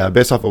 UK, yeah,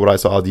 based off of what I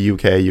saw, the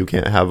UK, you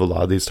can't have a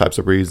lot of these types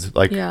of breeds.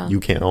 Like, you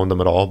can't own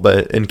them at all.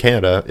 But in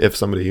Canada, if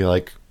somebody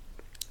like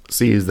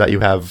sees that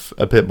you have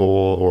a pit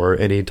bull or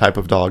any type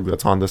of dog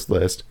that's on this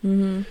list,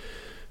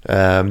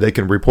 they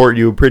can report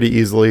you pretty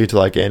easily to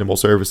like animal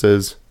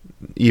services.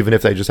 Even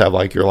if they just have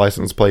like your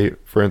license plate,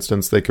 for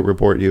instance, they could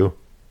report you,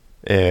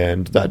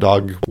 and that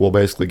dog will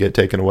basically get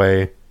taken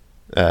away.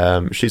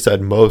 She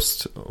said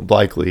most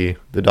likely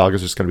the dog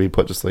is just going to be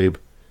put to sleep,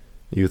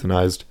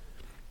 euthanized.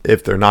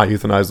 If they're not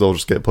euthanized, they'll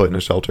just get put in a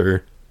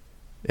shelter,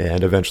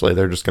 and eventually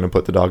they're just going to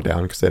put the dog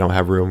down because they don't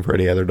have room for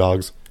any other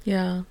dogs.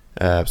 Yeah.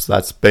 So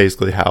that's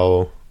basically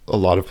how a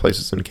lot of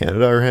places in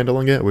Canada are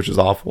handling it, which is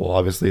awful.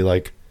 Obviously,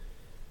 like,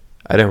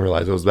 I didn't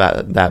realize it was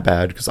that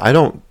bad, because I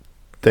don't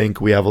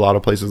think we have a lot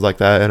of places like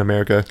that in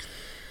America.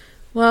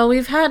 Well,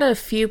 we've had a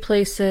few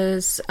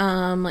places,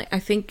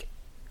 like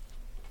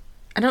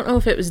I don't know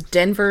if it was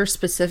Denver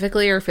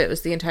specifically or if it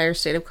was the entire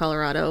state of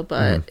Colorado,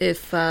 but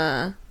if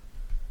law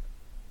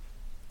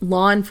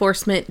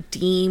enforcement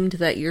deemed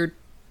that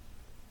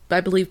I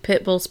believe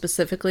pit bull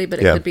specifically, but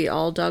it could be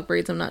all dog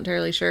breeds, I'm not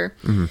entirely sure.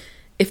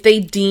 If they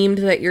deemed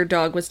that your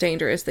dog was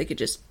dangerous, they could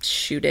just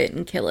shoot it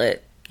and kill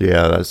it.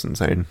 Yeah, that's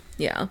insane.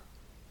 Yeah.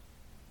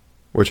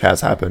 Which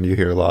has happened. You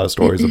hear a lot of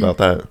stories about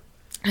that.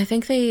 I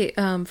think they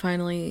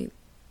finally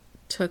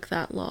took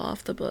that law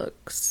off the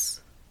books.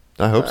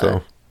 I hope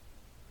so.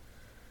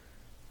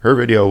 Her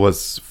video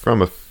was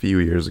from a few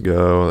years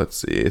ago. Let's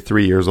see,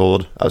 3 years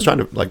old. I was trying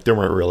to, like, there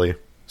weren't really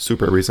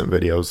super recent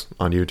videos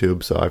on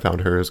YouTube, so I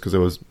found hers because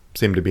it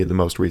seemed to be the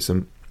most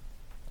recent.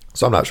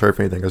 So I'm not sure if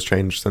anything has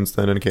changed since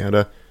then in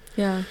Canada.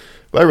 Yeah.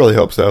 But I really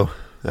hope so.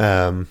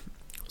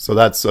 So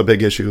that's a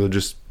big issue,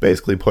 just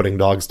basically putting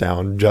dogs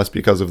down just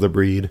because of the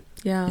breed.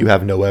 Yeah. You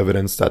have no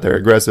evidence that they're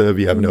aggressive.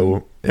 You have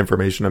no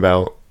information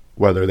about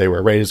whether they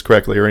were raised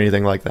correctly or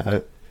anything like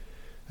that.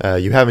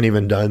 You haven't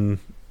even done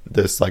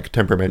this like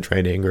temperament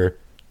training or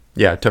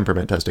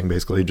temperament testing.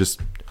 Basically, just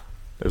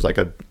there's like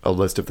a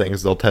list of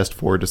things they'll test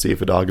for to see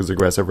if a dog is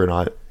aggressive or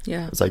not.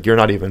 Yeah. It's like you're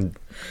not even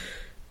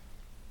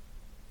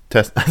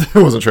I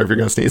wasn't sure if you're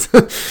gonna sneeze.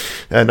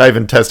 And not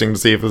even testing to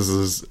see if this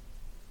is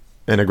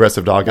an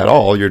aggressive dog at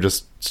all. You're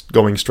just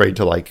going straight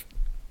to like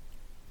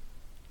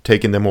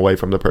taking them away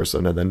from the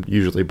person and then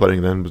usually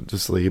putting them to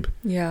sleep.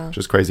 Yeah. Which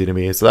is crazy to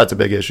me. So that's a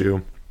big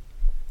issue.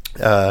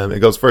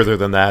 It goes further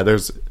than that.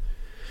 There's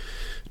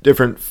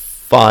different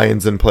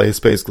fines in place,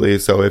 basically.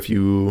 So if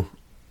you,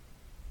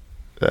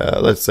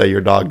 let's say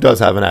your dog does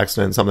have an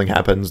accident, something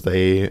happens,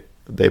 they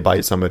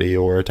bite somebody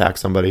or attack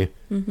somebody.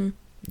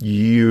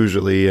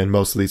 Usually in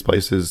most of these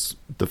places,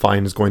 the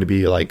fine is going to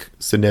be like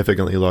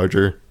significantly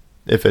larger.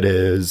 If it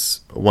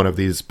is one of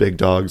these big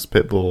dogs,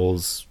 pit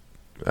bulls,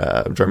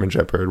 German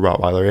Shepherd,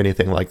 Rottweiler,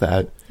 anything like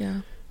that.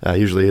 Yeah.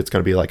 Usually it's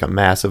going to be like a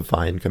massive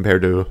fine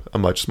compared to a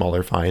much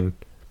smaller fine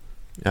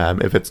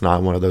if it's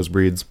not one of those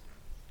breeds.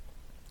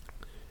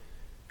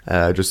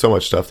 Just so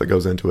much stuff that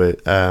goes into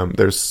it.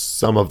 There's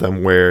some of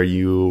them where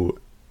you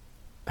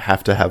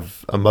have to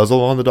have a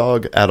muzzle on the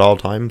dog at all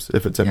times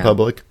if it's in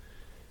public.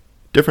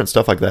 Different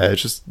stuff like that.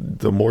 It's just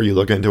the more you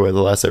look into it,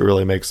 the less it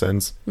really makes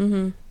sense.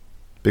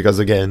 Because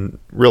again,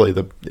 really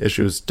the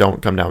issues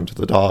don't come down to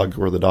the dog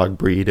or the dog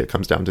breed. It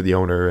comes down to the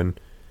owner and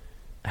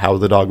how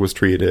the dog was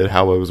treated,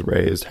 how it was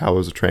raised, how it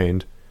was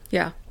trained.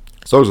 Yeah.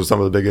 So those are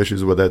some of the big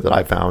issues with it that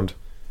I found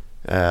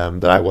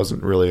that I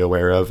wasn't really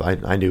aware of.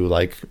 I knew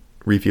like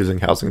refusing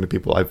housing to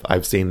people.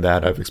 I've seen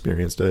that. I've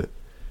experienced it.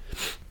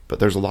 But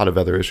there's a lot of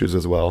other issues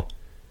as well.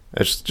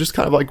 It's just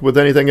kind of like with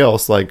anything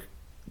else, like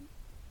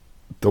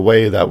the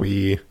way that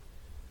we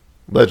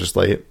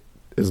legislate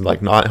is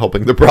like not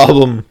helping the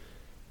problem.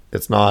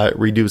 It's not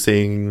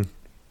reducing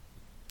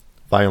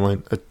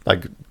violent,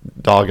 like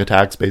dog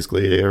attacks,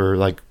 basically, or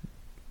like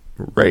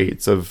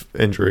rates of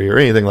injury or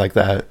anything like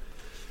that.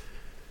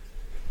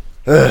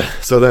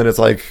 So then it's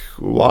like,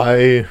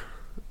 why,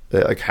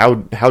 like how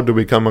do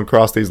we come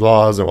across these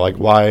laws, and like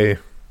why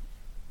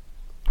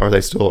are they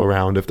still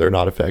around if they're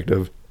not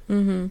effective?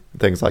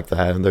 Things like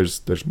that, and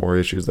there's more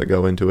issues that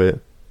go into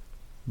it,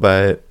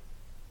 but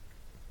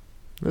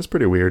it's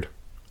pretty weird.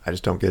 I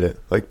just don't get it.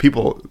 Like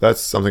people, that's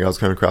something I was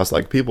coming across.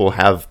 Like people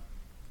have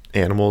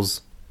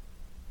animals.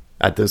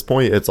 At this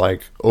point, it's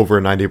like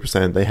over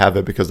 90% they have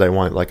it because they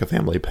want like a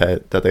family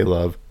pet that they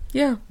love.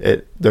 Yeah.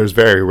 There's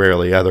very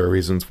rarely other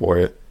reasons for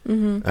it.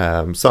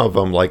 Some of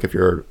them, like if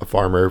you're a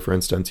farmer, for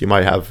instance, you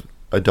might have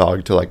a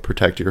dog to like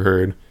protect your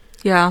herd.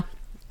 Yeah.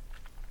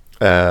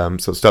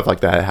 So stuff like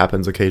that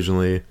happens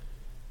occasionally.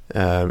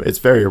 It's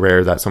very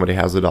rare that somebody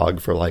has a dog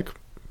for like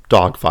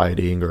dog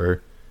fighting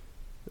or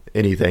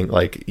anything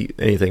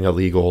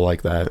illegal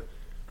like that.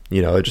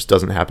 it just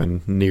doesn't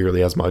happen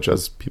nearly as much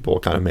as people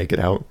kind of make it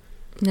out.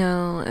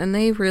 No, and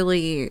they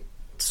really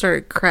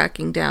started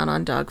cracking down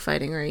on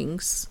dogfighting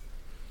rings.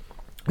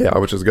 Yeah,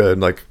 which is good.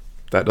 Like,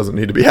 that doesn't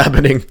need to be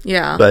happening.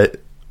 Yeah. But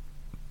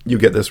you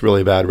get this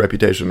really bad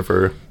reputation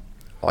for,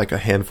 like, a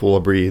handful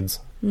of breeds.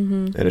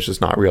 Mm-hmm. And it's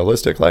just not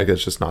realistic. Like,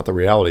 it's just not the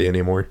reality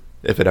anymore,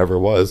 if it ever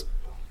was.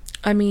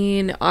 I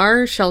mean,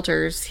 our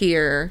shelters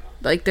here,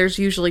 like, there's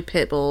usually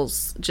pit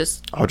bulls.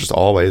 Just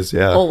always,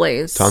 yeah.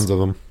 Always. Tons of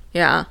them.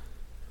 Yeah.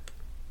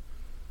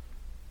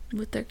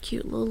 With their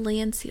cute little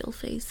land seal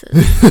faces.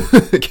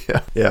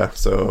 Yeah,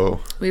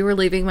 so... We were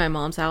leaving my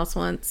mom's house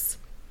once,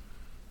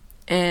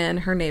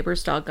 and her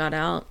neighbor's dog got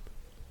out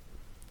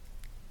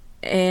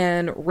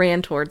and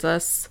ran towards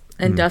us.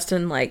 And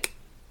Dustin, like,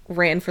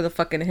 ran for the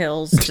fucking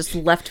hills, just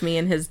left me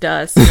in his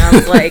dust. And I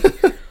was like,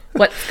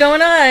 what's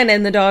going on?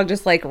 And the dog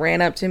just, like,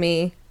 ran up to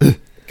me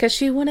because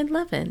she wanted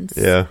Levins.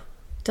 Yeah.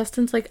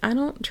 Dustin's like, I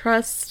don't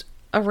trust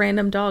a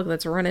random dog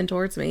that's running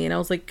towards me. And I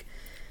was like,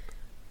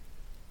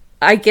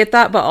 I get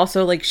that, but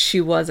also, like,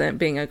 she wasn't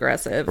being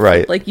aggressive.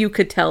 Right. Like, you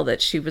could tell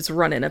that she was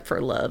running up for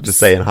love. Just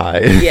saying hi.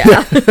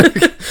 Yeah.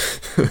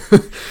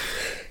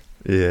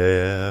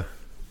 Yeah.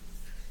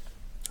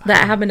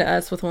 That happened to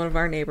us with one of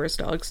our neighbor's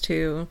dogs,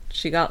 too.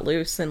 She got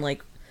loose and,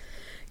 like,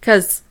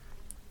 because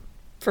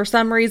for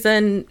some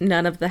reason,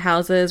 none of the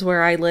houses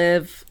where I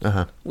live,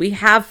 we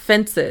have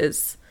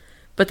fences,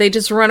 but they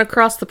just run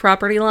across the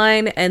property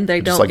line and they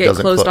don't get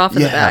closed off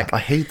in the back. I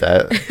hate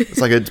that. It's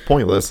like, it's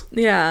pointless.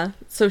 Yeah.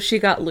 So she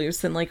got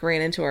loose and, like,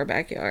 ran into our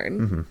backyard.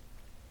 Mm-hmm.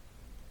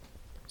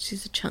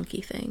 She's a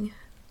chunky thing.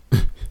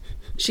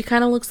 She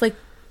kind of looks like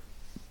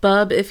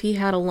Bub if he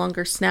had a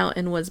longer snout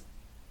and was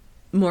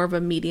more of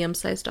a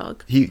medium-sized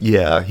dog. He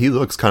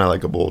looks kind of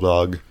like a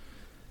bulldog,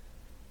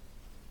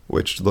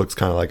 which looks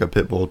kind of like a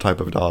pit bull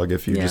type of dog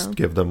if you just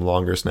give them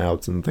longer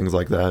snouts and things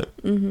like that.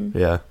 Mm-hmm.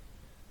 Yeah.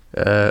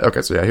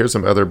 Okay, so here's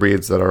some other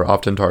breeds that are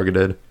often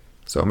targeted.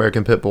 So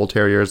American Pit Bull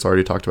Terriers,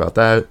 already talked about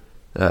that.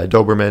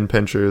 Doberman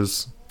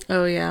Pinschers.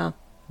 Oh, yeah.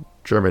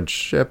 German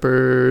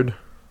Shepherd,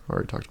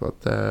 already talked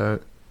about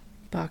that.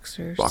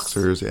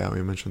 Boxers, yeah,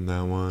 we mentioned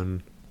that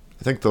one.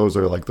 I think those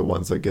are like the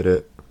ones that get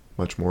it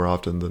much more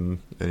often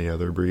than any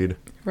other breed.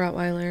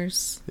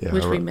 Rottweilers,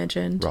 which we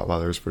mentioned.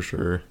 Rottweilers for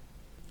sure.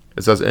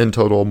 It says in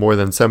total, more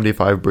than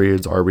 75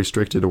 breeds are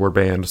restricted or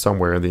banned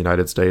somewhere in the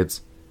United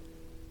States.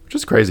 Which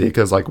is crazy,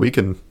 because, like, we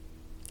can...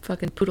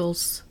 Fucking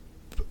poodles.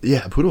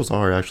 Yeah, poodles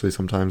are, actually,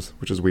 sometimes,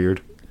 which is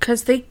weird.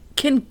 Because they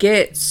can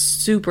get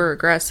super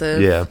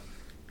aggressive. Yeah.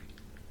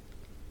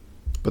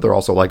 But they're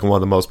also, like, one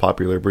of the most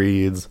popular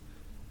breeds.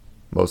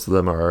 Most of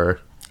them are...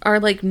 Are,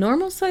 like,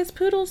 normal-sized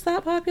poodles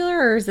that popular,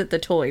 or is it the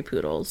toy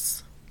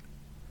poodles?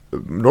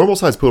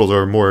 Normal-sized poodles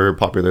are more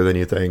popular than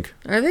you think.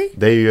 Are they?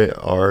 They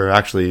are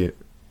actually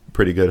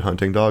pretty good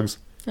hunting dogs.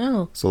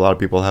 Oh. So a lot of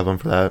people have them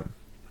for that.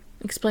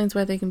 Explains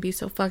why they can be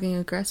so fucking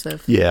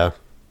aggressive. Yeah,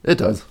 it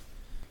does.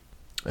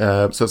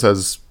 So it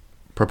says,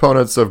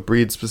 proponents of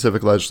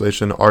breed-specific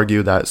legislation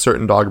argue that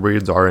certain dog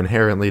breeds are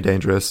inherently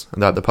dangerous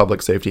and that the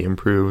public safety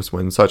improves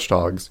when such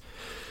dogs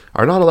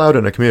are not allowed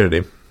in a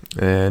community.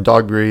 And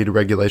dog breed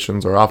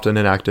regulations are often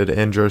enacted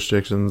in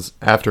jurisdictions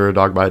after a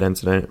dog bite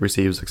incident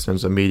receives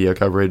extensive media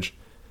coverage,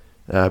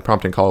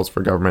 prompting calls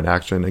for government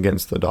action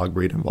against the dog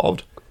breed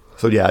involved.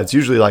 So yeah, it's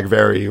usually like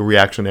very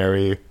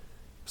reactionary.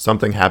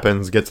 Something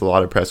happens, gets a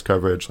lot of press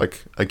coverage,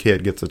 like a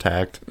kid gets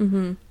attacked,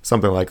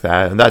 something like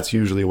that. And that's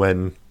usually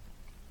when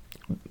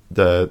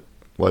the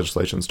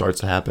legislation starts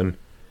to happen.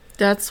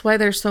 That's why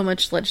there's so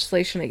much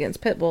legislation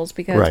against pit bulls,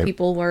 because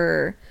people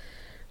were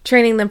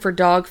training them for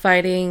dog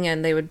fighting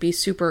and they would be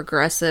super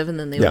aggressive and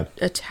then they would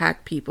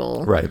attack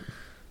people. Right.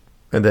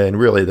 And then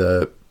really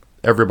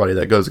everybody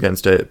that goes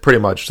against it, pretty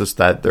much just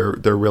that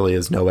there really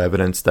is no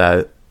evidence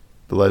that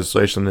the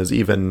legislation is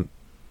even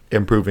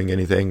improving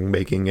anything,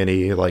 making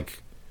any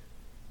like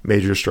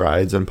major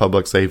strides in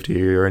public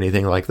safety or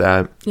anything like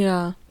that.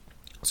 Yeah.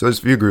 So there's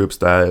a few groups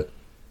that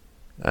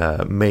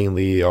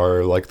mainly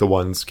are like the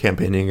ones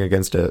campaigning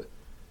against it.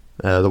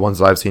 The ones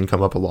that I've seen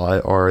come up a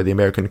lot are the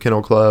American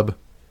Kennel Club.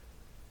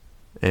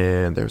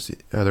 And there's the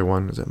other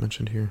one. Is that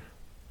mentioned here?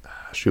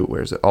 Shoot,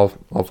 where is it? I'll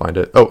find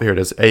it. Oh, here it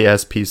is.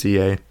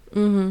 ASPCA.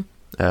 Mm-hmm.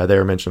 They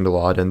were mentioned a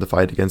lot in the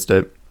fight against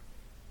it.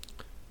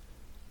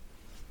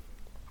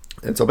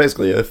 And so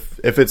basically, if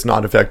it's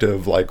not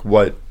effective, like,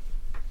 what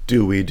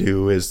do we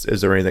do? Is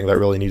there anything that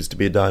really needs to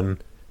be done?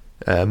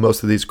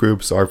 Most of these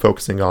groups are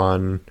focusing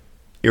on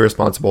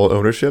irresponsible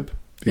ownership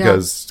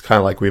because, kind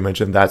of like we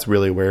mentioned, that's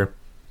really where...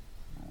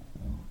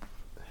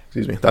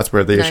 Excuse me. That's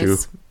where the issue...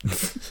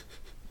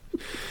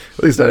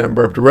 At least I didn't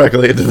burp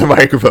directly into the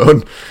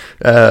microphone.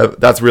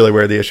 That's really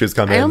where the issues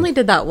come in. I only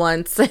did that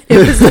once. It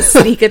was a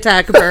sneak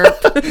attack burp.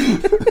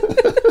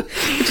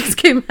 It just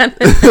came out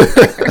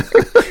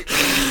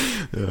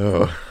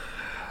of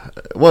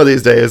one of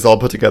these days, I'll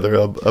put together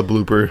a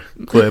blooper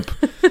clip.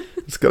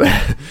 It's gonna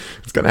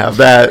have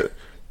that.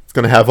 It's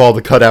gonna have all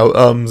the cutout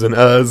ums and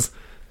uhs.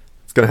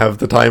 It's gonna have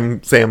the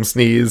time Sam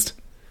sneezed.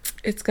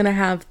 It's going to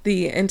have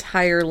the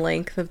entire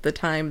length of the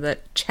time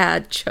that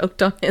Chad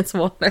choked on his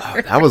water.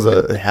 Oh, that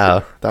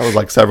was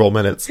like several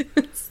minutes.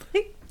 It's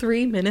like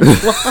 3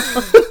 minutes long.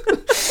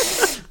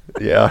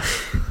 Yeah,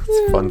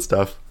 it's fun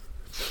stuff.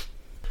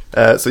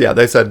 So yeah,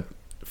 they said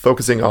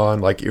focusing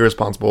on like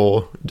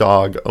irresponsible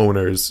dog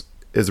owners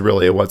is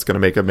really what's going to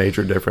make a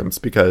major difference,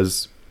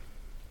 because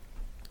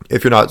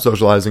if you're not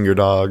socializing your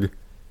dog,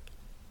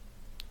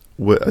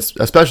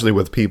 especially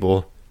with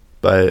people,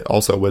 but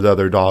also with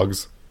other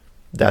dogs,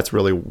 that's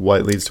really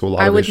what leads to a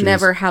lot of issues. I would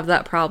never have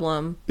that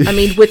problem. I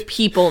mean, with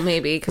people,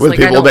 maybe. With like,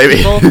 people,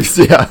 maybe.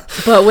 Yeah.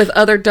 But with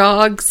other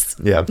dogs,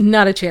 yeah,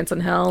 not a chance in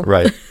hell.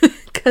 Right.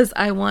 Because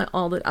I want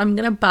I'm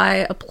going to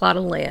buy a plot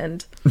of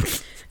land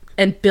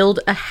and build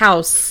a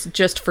house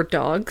just for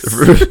dogs.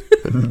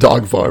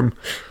 Dog farm.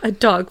 A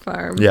dog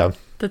farm. Yeah.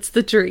 That's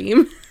the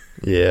dream.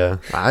 Yeah.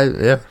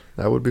 That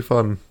would be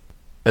fun.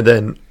 And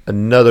then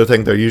another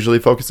thing they're usually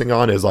focusing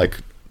on is like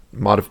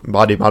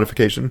body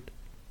modification.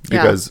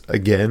 Because,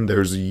 again,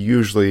 there's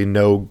usually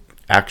no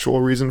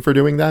actual reason for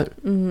doing that.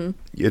 Mm-hmm.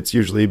 It's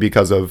usually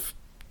because of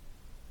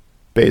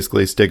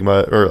basically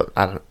stigma, or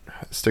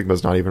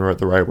stigma's not even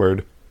the right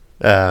word.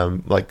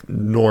 Like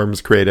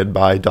norms created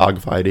by dog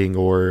fighting,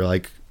 or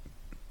like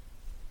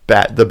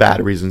the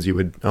bad reasons you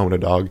would own a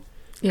dog.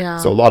 Yeah.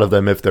 So a lot of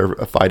them, if they're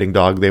a fighting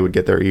dog, they would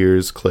get their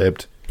ears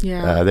clipped.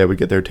 Yeah. They would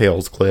get their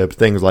tails clipped,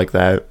 things like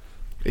that.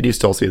 And you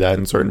still see that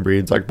in certain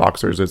breeds, like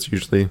boxers. It's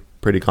usually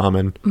pretty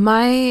common.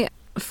 My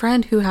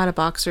friend who had a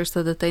boxer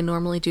said that they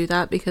normally do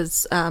that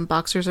because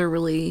boxers are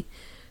really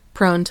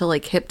prone to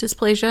like hip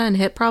dysplasia and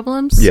hip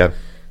problems. Yeah.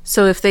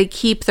 So if they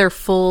keep their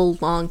full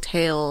long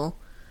tail,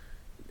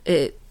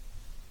 it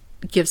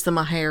gives them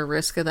a higher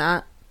risk of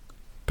that.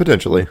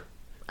 Potentially.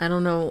 I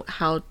don't know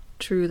how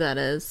true that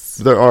is.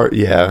 There are,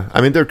 yeah. I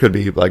mean, there could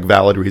be like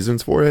valid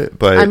reasons for it,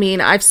 but I mean,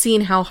 I've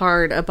seen how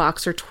hard a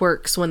boxer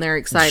twerks when they're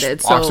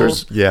excited.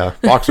 Boxers, so yeah,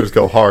 boxers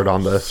go hard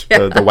on the,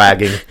 yeah. the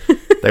wagging.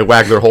 They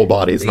wag their whole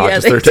bodies, not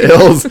just their do.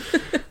 tails.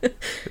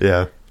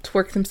 Yeah.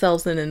 Twerk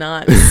themselves into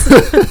knots.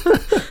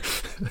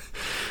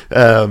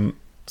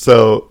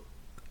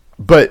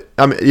 But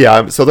I mean,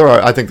 yeah.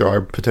 So I think there are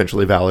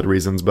potentially valid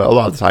reasons, but a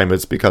lot of the time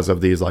it's because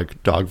of these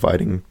like dog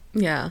fighting.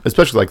 Yeah.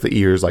 Especially like the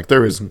ears. Like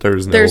there's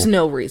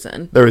no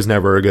reason. There is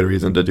never a good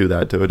reason to do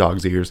that to a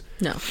dog's ears.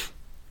 No.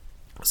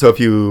 So if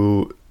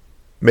you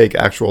make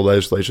actual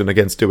legislation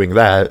against doing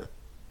that,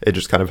 it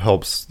just kind of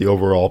helps the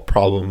overall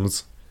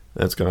problems.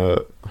 And it's going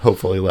to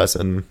hopefully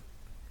lessen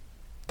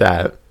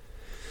that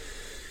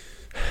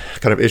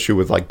kind of issue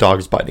with like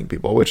dogs biting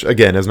people, which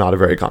again is not a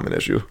very common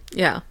issue.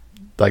 Yeah.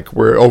 Like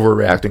we're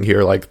overreacting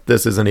here. Like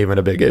this isn't even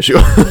a big issue.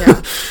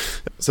 Yeah.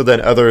 So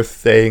then other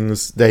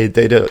things, they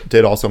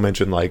did also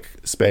mention like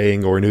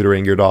spaying or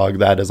neutering your dog.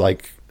 That is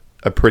like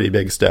a pretty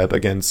big step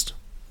against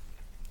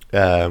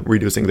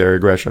reducing their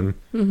aggression.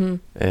 Mm-hmm.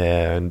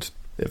 And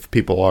if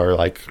people are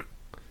like,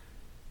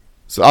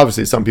 so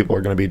obviously some people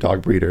are going to be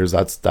dog breeders.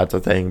 That's a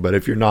thing. But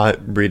if you're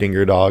not breeding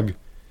your dog,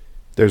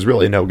 there's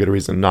really no good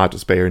reason not to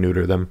spay or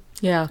neuter them.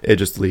 Yeah. It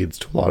just leads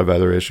to a lot of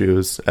other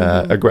issues.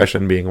 Mm-hmm.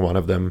 Aggression being one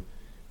of them,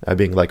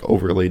 being like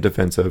overly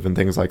defensive and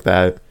things like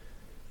that.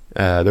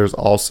 There's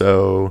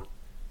also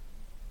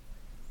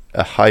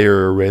a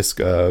higher risk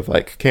of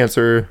like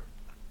cancer,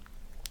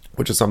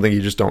 which is something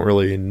you just don't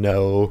really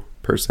know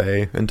per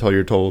se until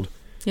you're told.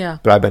 Yeah.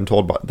 But I've been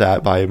told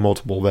that by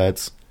multiple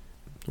vets,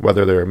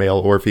 whether they're male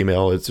or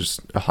female, it's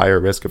just a higher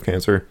risk of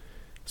cancer.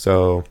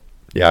 So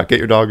yeah, get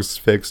your dogs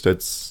fixed.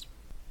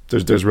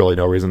 There's really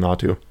no reason not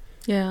to.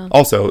 Yeah.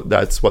 Also,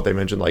 that's what they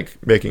mentioned, like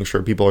making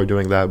sure people are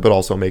doing that, but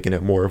also making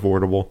it more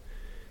affordable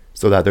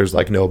so that there's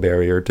like no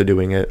barrier to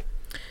doing it.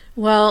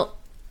 Well,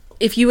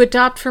 if you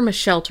adopt from a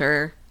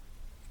shelter,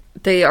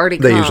 they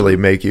usually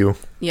make you.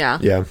 Yeah.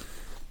 Yeah.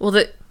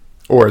 Well,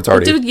 or it's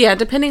already... yeah,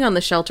 depending on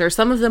the shelter.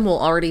 Some of them will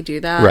already do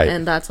that, right.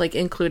 And that's like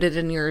included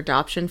in your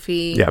adoption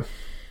fee. Yeah.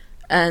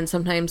 And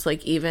sometimes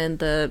like even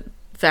the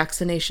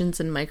vaccinations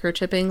and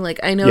microchipping. Like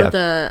I know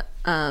the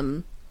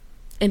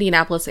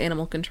Indianapolis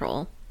Animal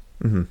Control.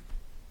 Mm-hmm.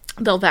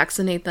 They'll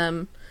vaccinate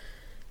them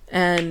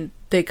and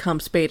they come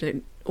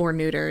spayed or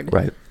neutered.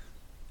 Right.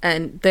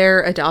 And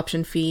their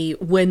adoption fee,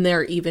 when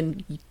they're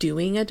even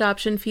doing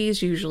adoption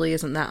fees, usually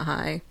isn't that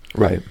high.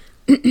 Right.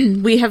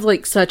 We have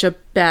like such a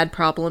bad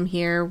problem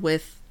here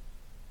with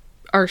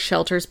our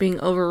shelters being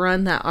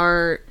overrun that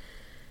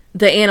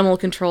the animal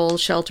control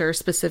shelter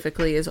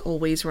specifically is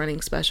always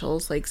running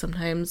specials. Like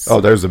sometimes... Oh,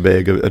 there's a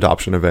big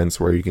adoption events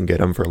where you can get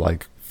them for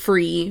like...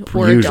 free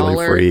or usually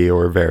 $1. Free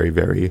or very,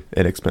 very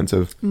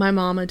inexpensive. My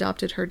mom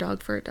adopted her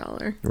dog for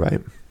 $1.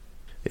 Right.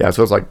 Yeah,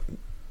 so it's like...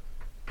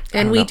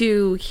 And we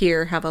do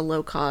here have a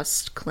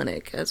low-cost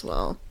clinic as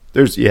well.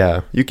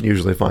 You can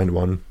usually find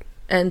one.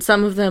 And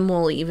some of them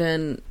will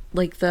even,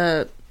 like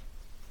the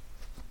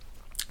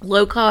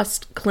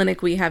low-cost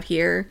clinic we have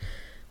here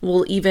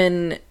will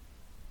even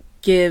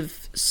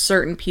give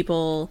certain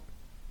people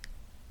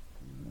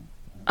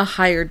a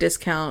higher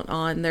discount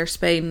on their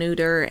spay,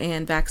 neuter,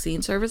 and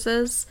vaccine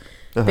services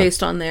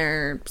based on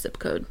their zip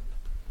code.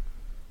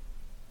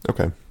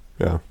 Okay.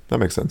 Yeah, that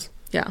makes sense.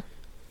 Yeah.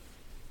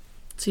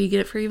 So you get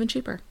it for even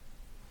cheaper.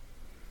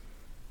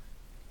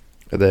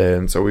 And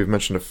then, so we've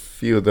mentioned a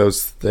few of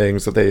those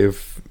things that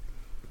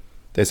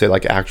they say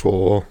like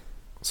actual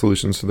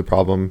solutions to the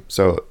problem.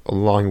 So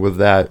along with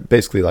that,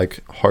 basically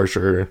like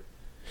harsher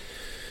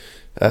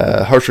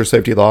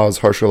safety laws,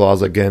 harsher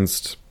laws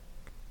against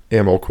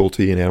animal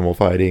cruelty and animal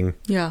fighting.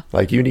 Yeah.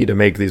 Like, you need to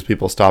make these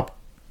people stop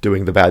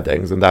doing the bad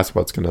things, and that's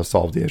what's going to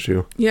solve the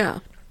issue. Yeah.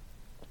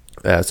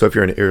 So if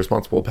you're an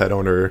irresponsible pet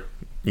owner,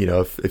 you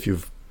know, if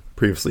you've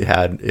previously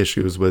had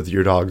issues with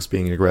your dogs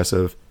being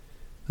aggressive,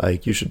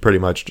 like, you should pretty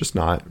much just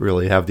not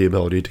really have the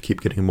ability to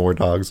keep getting more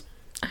dogs.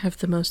 I have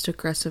the most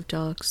aggressive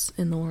dogs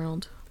in the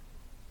world.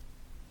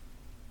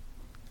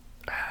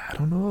 I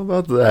don't know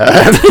about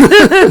that.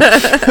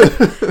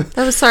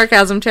 That was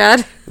sarcasm,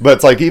 Chad. But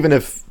it's like, even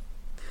if...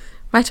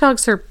 My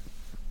dogs are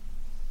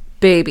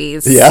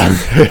babies. Yeah,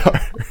 they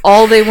are.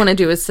 All they want to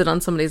do is sit on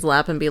somebody's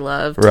lap and be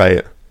loved.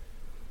 Right.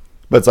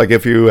 But it's like,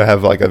 if you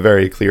have like a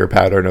very clear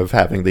pattern of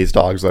having these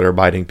dogs that are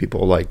biting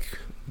people, like,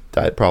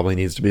 that probably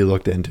needs to be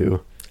looked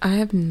into. I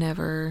have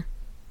never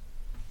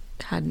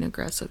had an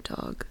aggressive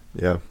dog.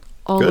 Yeah.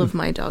 All Good. of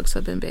my dogs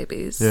have been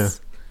babies. Yeah.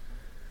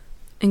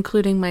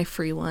 Including my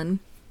free one.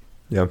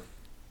 Yeah.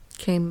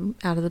 Came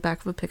out of the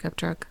back of a pickup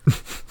truck.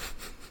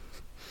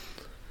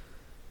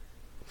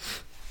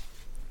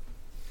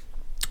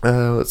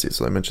 Let's see.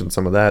 So I mentioned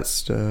some of that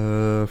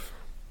stuff.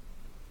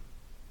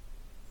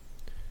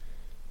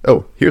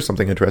 Oh, here's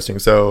something interesting.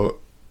 So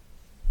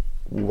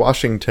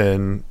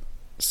Washington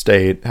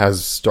State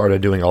has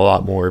started doing a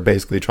lot more,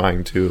 basically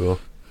trying to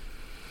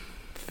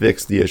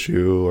fix the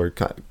issue, or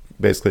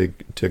basically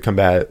to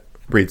combat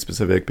breed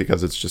specific,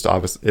 because it's just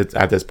obvious. It's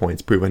at this point,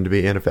 it's proven to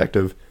be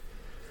ineffective.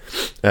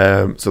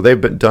 So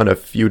they've done a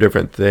few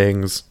different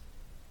things.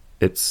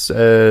 It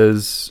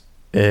says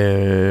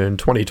in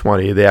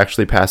 2020 they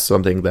actually passed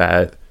something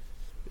that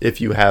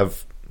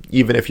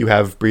even if you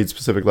have breed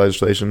specific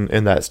legislation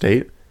in that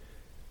state,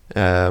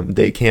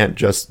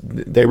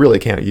 they really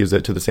can't use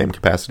it to the same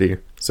capacity.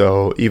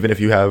 So even if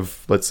you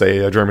have, let's say,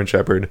 a German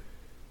Shepherd,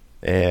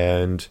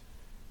 and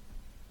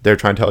they're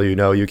trying to tell you,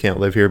 no, you can't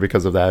live here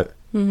because of that.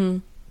 Mm-hmm.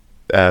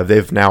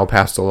 They've now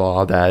passed a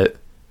law that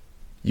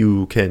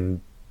you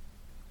can't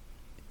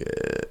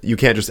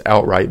just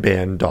outright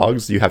ban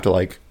dogs. You have to,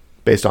 like,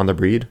 based on the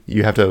breed,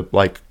 you have to,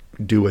 like,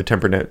 do a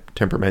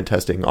temperament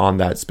testing on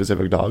that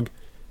specific dog.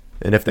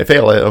 And if they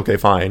fail it, okay,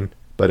 fine.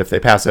 But if they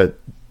pass it,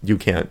 you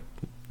can't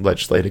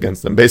legislate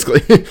against them, basically.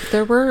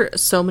 There were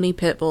so many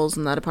pit bulls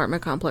in that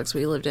apartment complex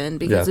we lived in,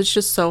 because it's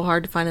just so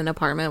hard to find an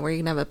apartment where you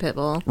can have a pit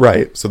bull.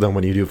 Right. So then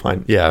when you do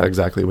find... Yeah,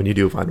 exactly. When you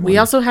do find one... We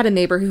also had a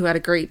neighbor who had a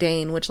Great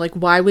Dane, which, like,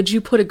 why would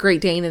you put a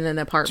Great Dane in an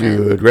apartment?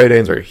 Dude, Great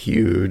Danes are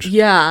huge.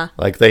 Yeah.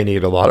 Like, they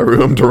need a lot of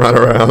room to run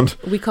around.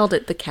 We called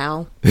it the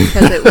cow,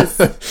 because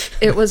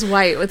it was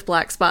white with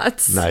black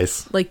spots.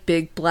 Nice. Like,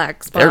 big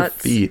black spots. Their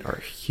feet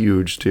are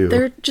huge, too.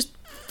 They're just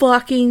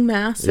fucking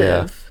massive.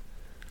 Yeah.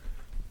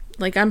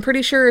 Like, I'm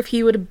pretty sure if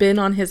he would have been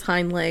on his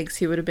hind legs,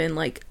 he would have been,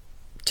 like,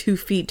 2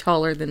 feet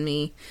taller than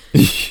me.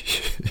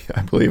 Yeah,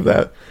 I believe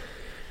that.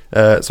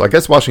 So I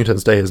guess Washington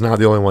State is not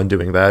the only one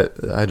doing that.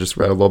 I just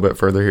read a little bit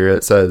further here.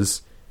 It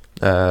says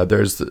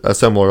there's a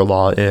similar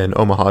law in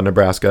Omaha,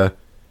 Nebraska,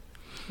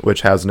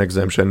 which has an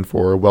exemption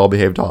for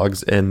well-behaved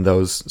dogs in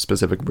those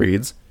specific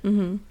breeds.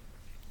 Mm-hmm.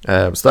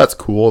 So that's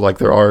cool. Like,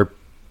 there's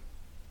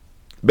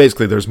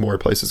more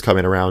places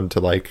coming around to,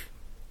 like,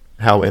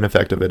 how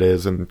ineffective it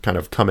is, and kind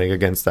of coming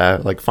against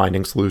that, like,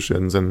 finding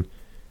solutions. And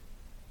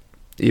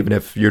even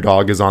if your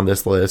dog is on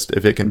this list,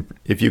 if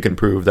you can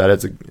prove that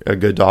it's a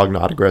good dog,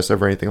 not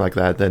aggressive or anything like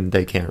that, then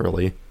they can't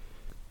really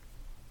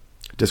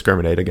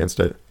discriminate against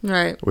it.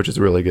 Right. Which is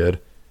really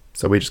good.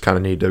 So we just kind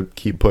of need to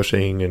keep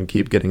pushing and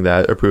keep getting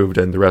that approved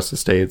in the rest of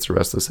the states, the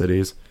rest of the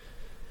cities.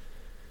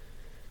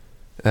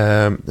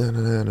 I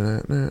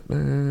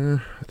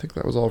think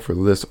that was all for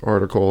this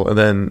article. And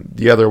then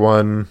the other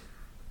one,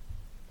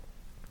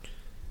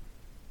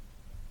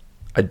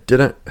 I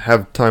didn't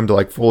have time to,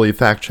 like, fully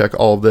fact check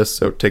all of this,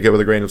 so take it with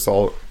a grain of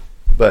salt.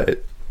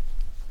 But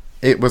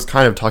it was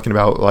kind of talking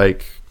about,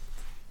 like,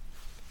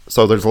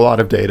 so there's a lot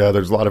of data,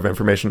 there's a lot of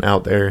information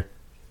out there.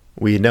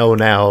 We know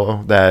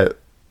now that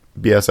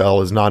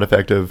BSL is not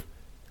effective.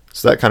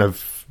 So that kind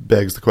of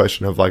begs the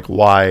question of, like,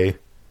 why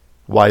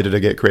did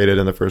it get created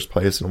in the first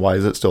place, and why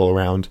is it still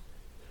around?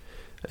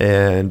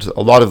 And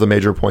a lot of the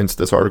major points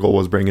this article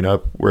was bringing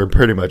up were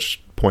pretty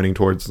much pointing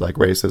towards, like,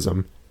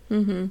 racism.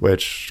 Mm-hmm.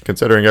 Which,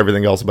 considering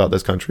everything else about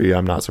this country,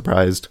 I'm not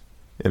surprised.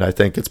 And I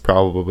think it's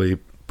probably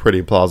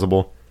pretty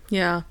plausible.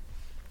 Yeah.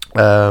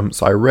 So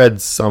I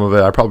read some of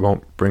it. I probably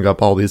won't bring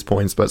up all these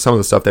points, but some of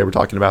the stuff they were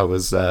talking about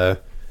was kind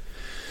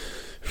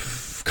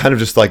of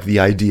just like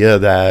the idea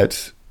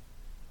that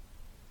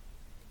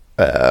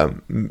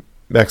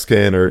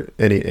Mexican or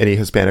any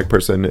Hispanic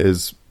person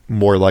is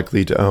more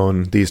likely to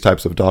own these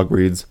types of dog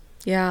breeds.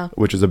 Yeah.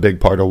 Which is a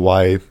big part of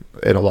why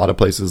in a lot of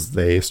places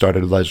they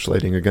started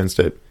legislating against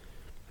it.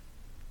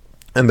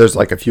 And there's,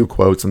 like, a few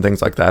quotes and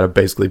things like that of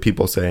basically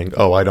people saying,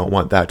 oh, I don't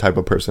want that type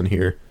of person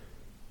here.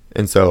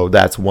 And so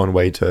that's one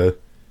way to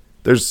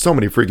there's so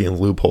many freaking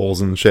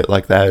loopholes and shit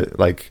like that.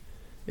 Like,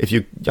 if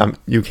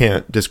you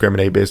can't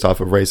discriminate based off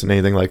of race and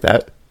anything like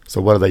that.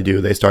 So what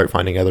do? They start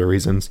finding other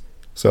reasons.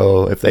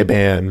 So if they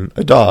ban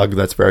a dog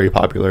that's very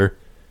popular,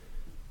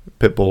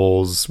 pit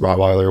bulls,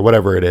 Rottweiler,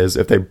 whatever it is,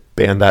 if they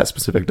ban that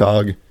specific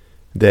dog,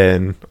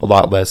 then a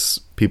lot less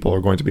people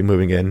are going to be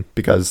moving in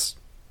because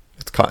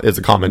it's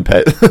a common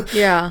pet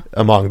yeah.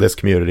 among this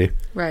community.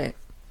 Right.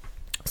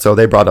 So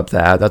they brought up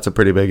that. That's a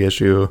pretty big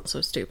issue.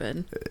 So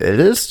stupid. It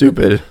is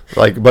stupid.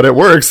 But it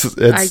works.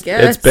 I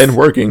guess. It's been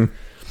working.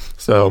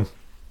 So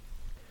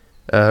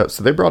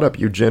they brought up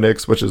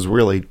eugenics, which is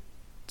really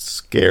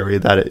scary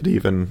that it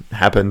even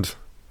happened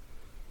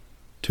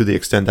to the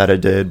extent that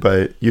it did.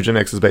 But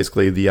eugenics is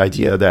basically the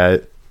idea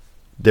that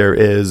there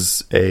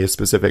is a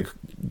specific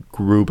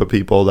group of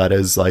people that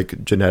is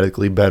like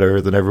genetically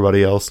better than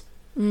everybody else.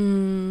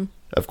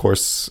 Of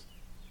course,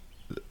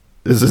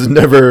 this is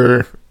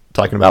never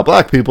talking about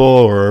black people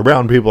or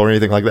brown people or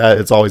anything like that.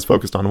 It's always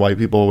focused on white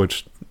people,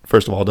 which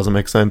first of all doesn't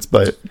make sense.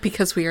 But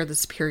because we are the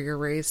superior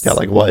race. Yeah,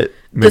 like what?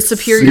 The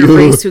superior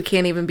race who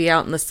can't even be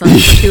out in the sun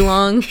for too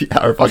long. Yeah,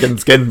 our fucking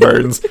skin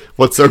burns.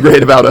 What's so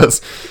great about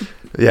us?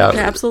 Yeah,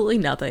 absolutely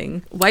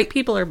nothing. White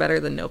people are better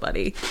than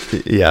nobody.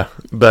 Yeah,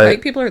 but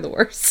white people are the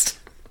worst.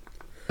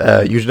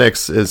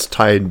 Eugenics is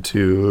tied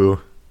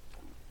to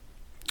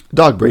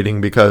dog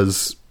breeding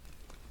because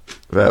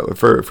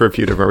for a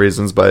few different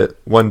reasons. But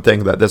one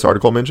thing that this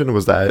article mentioned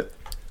was that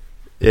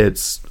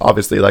it's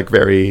obviously like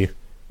very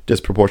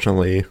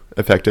disproportionately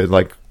affected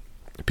like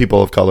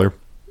people of color,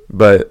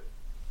 but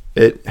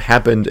it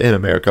happened in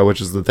America,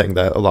 which is the thing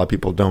that a lot of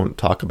people don't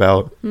talk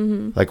about.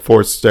 Like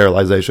forced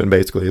sterilization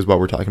basically is what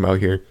we're talking about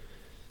here,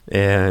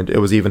 and it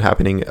was even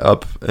happening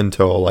up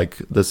until like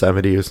the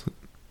 70s.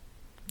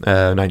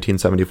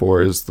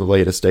 1974 is the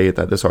latest date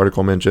that this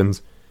article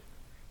mentions.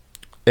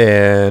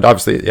 And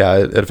obviously, yeah,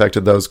 it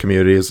affected those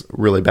communities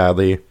really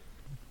badly.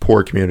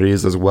 Poor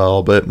communities as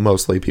well, but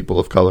mostly people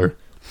of color.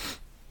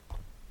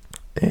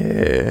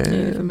 And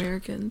Native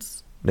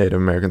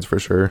Americans for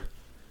sure.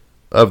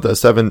 Of the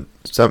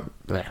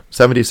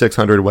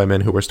 7,600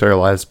 women who were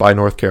sterilized by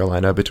North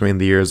Carolina between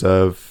the years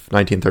of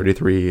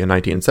 1933 and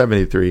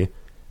 1973,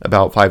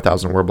 about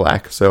 5,000 were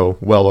black, so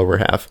well over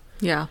half.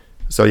 Yeah.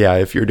 So yeah,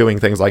 if you're doing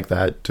things like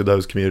that to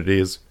those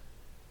communities,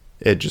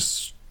 it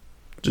just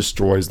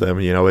destroys them.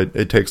 You know,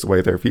 it takes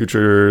away their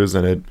futures,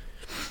 and it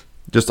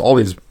just all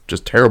these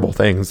just terrible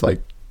things,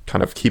 like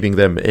kind of keeping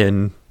them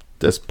in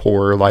this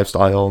poor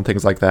lifestyle and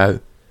things like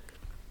that.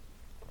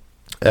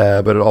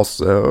 But it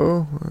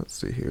also, let's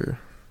see here.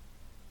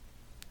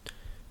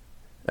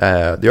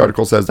 The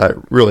article says that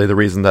really the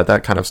reason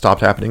that kind of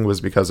stopped happening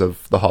was because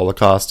of the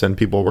Holocaust, and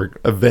people were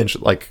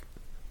eventually, like,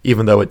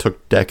 even though it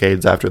took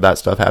decades after that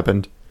stuff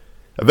happened,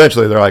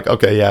 eventually they're like,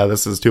 okay, yeah,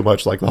 this is too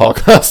much like the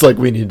Holocaust. Like,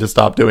 we need to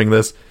stop doing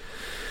this,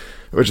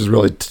 which is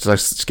really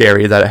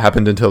scary that it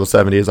happened until the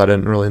 70s. I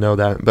didn't really know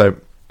that, but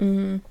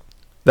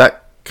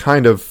that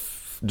kind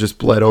of just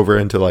bled over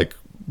into like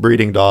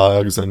breeding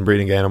dogs and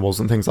breeding animals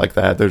and things like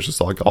that. There's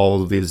just like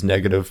all of these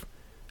negative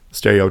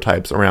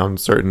stereotypes around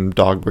certain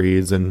dog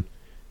breeds, and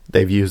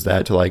they've used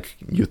that to like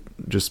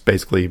just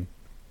basically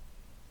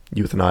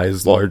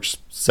euthanize large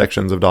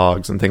sections of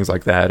dogs and things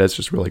like that. It's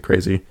just really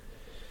crazy.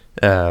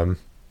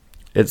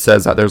 It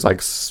says that there's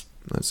like,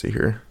 let's see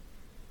here,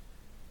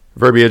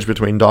 verbiage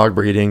between dog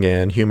breeding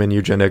and human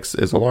eugenics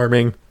is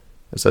alarming.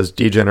 It says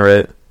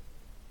degenerate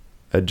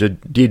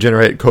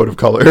coat of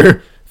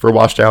color for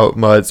washed out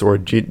mutts, or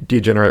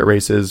degenerate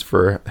races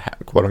for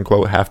quote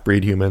unquote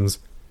half-breed humans.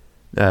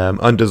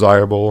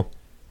 Undesirable,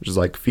 which is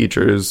like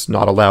features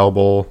not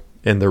allowable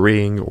in the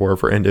ring or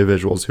for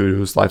individuals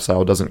whose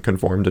lifestyle doesn't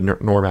conform to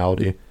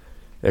normality.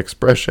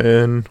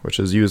 Expression, which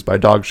is used by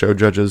dog show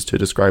judges to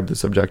describe the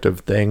subjective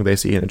thing they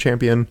see in a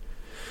champion,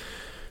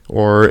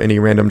 or any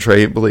random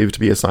trait believed to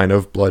be a sign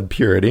of blood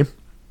purity.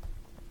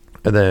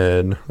 And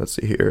then, let's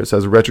see here, it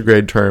says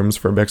retrograde terms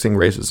for mixing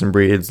races and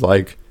breeds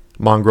like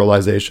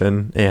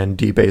mongrelization and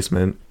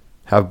debasement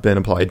have been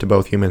applied to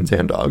both humans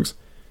and dogs.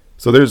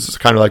 So there's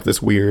kind of like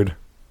this weird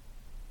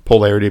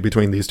polarity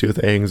between these two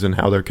things and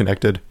how they're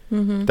connected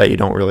that you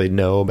don't really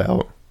know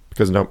about,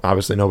 because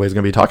obviously nobody's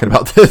going to be talking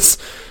about this.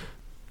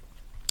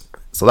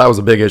 So that was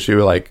a big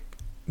issue. Like,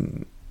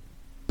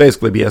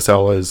 basically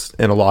BSL is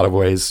in a lot of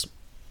ways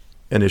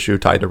an issue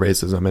tied to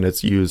racism, and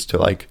it's used to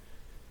like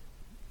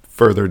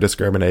further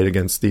discriminate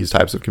against these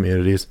types of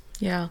communities.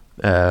 Yeah.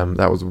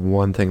 That was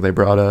one thing they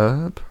brought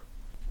up.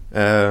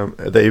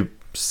 They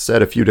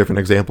said a few different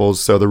examples.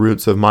 So the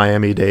roots of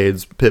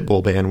Miami-Dade's pit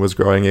bull ban was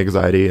growing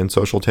anxiety and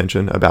social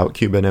tension about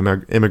Cuban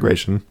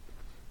immigration.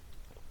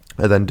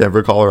 And then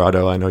Denver,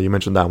 Colorado, I know you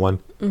mentioned that one,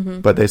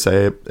 but they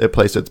say it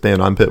placed its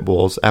ban on pit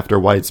bulls after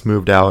whites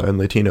moved out and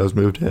Latinos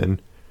moved in.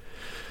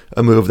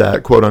 A move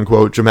that, quote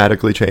unquote,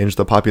 dramatically changed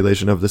the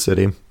population of the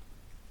city.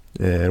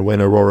 And when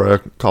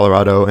Aurora,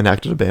 Colorado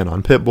enacted a ban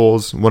on pit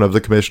bulls, one of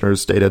the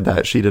commissioners stated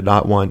that she did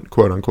not want,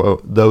 quote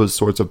unquote, those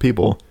sorts of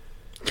people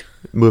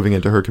moving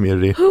into her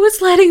community. Who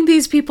is letting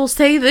these people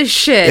say this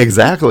shit?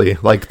 Exactly.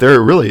 Like,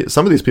 they're really,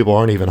 some of these people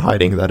aren't even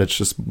hiding that it's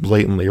just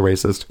blatantly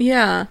racist.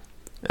 Yeah.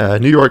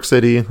 New York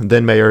City,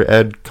 then Mayor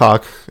Ed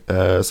Koch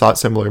sought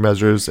similar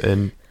measures I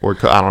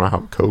don't know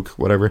how, Koch,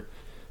 whatever,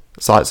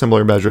 sought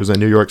similar measures in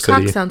New York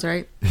City. Koch sounds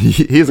right.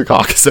 He's a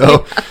cock,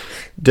 so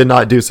did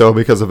not do so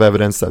because of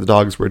evidence that the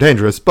dogs were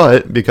dangerous,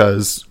 but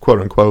because,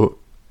 quote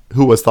unquote,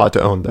 who was thought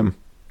to own them.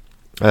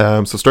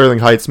 So Sterling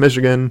Heights,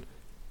 Michigan,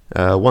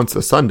 once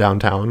a sundown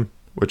town,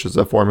 which is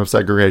a form of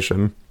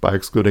segregation by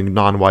excluding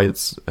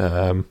non-whites.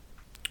 That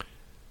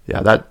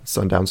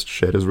sundown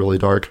shit is really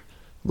dark.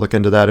 Look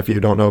into that if you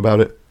don't know about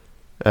it.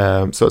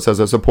 So it says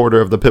a supporter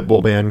of the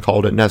Pitbull ban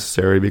called it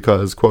necessary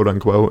because, quote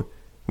unquote,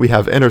 we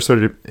have inner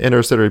city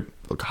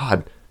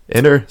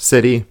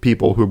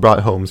people who brought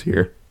homes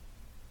here.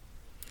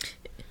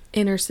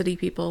 Inner city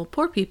people,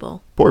 poor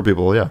people. Poor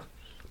people, yeah.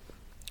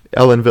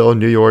 Ellenville,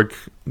 New York,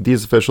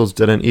 these officials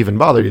didn't even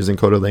bother using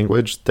coded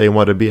language. They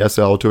wanted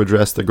BSL to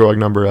address the growing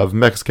number of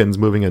Mexicans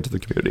moving into the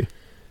community.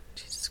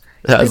 Jesus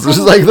Christ. Yeah, it's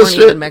just like this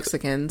shit.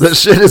 Mexicans. This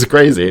shit is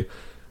crazy.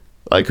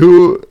 Like,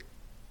 who...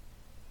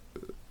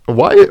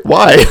 Why?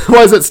 Why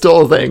is it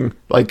still a thing?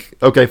 Like,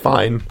 okay,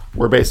 fine.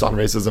 We're based on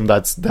racism.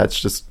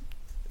 That's just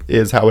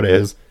is how it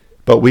is.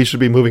 But we should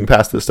be moving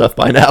past this stuff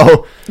by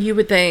now. You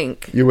would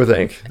think. You would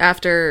think.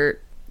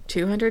 After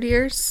 200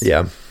 years?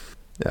 Yeah.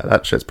 Yeah,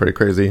 that shit's pretty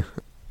crazy.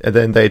 And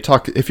then they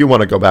talk, if you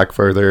want to go back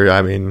further,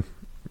 I mean,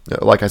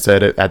 like I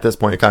said, at this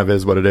point, it kind of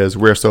is what it is.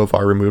 We're so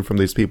far removed from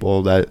these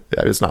people that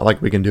it's not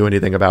like we can do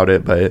anything about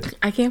it, but...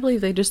 I can't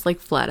believe they just, like,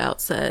 flat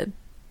out said,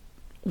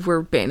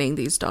 we're banning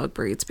these dog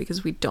breeds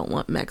because we don't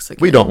want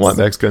Mexicans. We don't want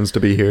Mexicans to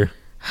be here.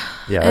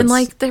 Yeah, and,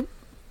 like, they're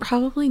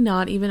probably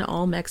not even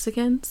all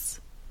Mexicans.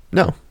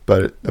 No,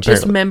 but apparently...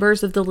 Just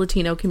members of the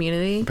Latino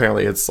community.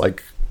 Apparently it's,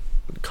 like,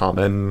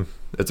 common...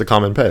 It's a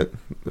common pet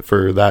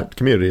for that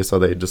community, so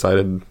they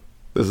decided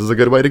this is a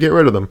good way to get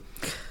rid of them.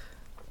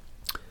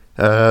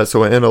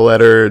 So in a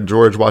letter,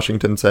 George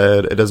Washington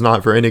said, "It is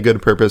not for any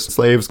good purpose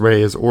slaves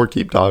raise or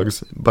keep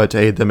dogs, but to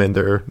aid them in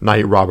their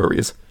night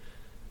robberies."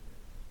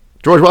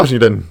 George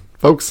Washington,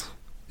 folks,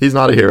 he's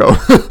not a hero.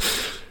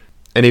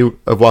 Any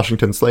of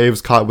Washington's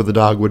slaves caught with the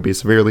dog would be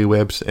severely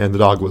whipped, and the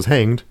dog was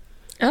hanged.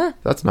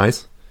 That's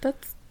nice.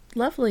 That's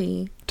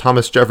lovely.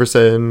 Thomas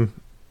Jefferson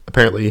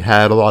apparently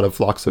had a lot of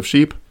flocks of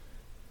sheep,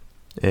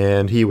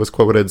 and he was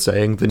quoted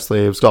saying, "The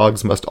slaves'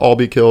 dogs must all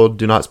be killed,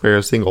 do not spare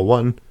a single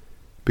one,"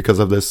 because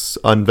of this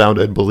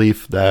unfounded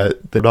belief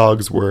that the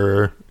dogs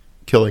were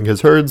killing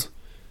his herds.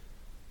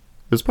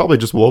 It was probably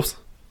just wolves,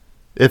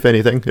 if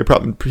anything.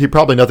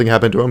 Probably nothing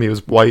happened to him. He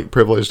was white,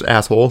 privileged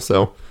asshole,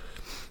 so...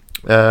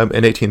 in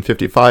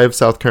 1855,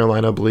 South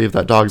Carolina believed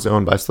that dogs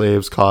owned by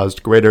slaves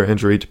caused greater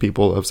injury to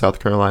people of South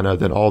Carolina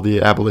than all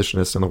the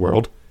abolitionists in the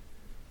world.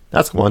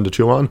 That's one to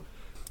chew on.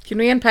 Can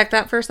we unpack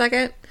that for a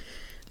second?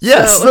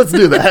 Yes, let's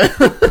do that.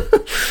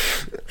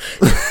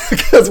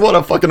 Because what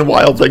a fucking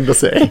wild thing to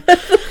say.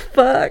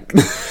 Fuck.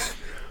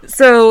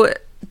 So,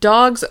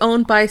 dogs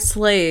owned by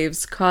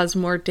slaves cause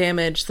more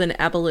damage than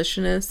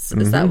abolitionists?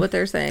 Is that what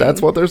they're saying?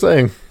 That's what they're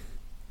saying.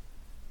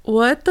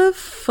 What the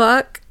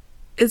fuck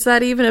is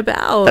that even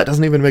about? That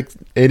doesn't even make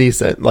any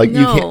sense. Like,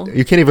 no.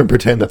 you can't even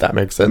pretend that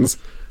makes sense.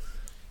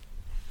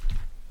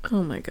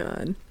 Oh my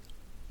god.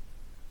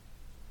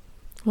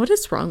 What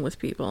is wrong with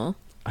people?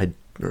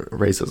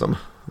 Racism.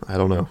 I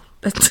don't know.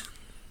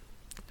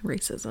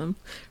 Racism.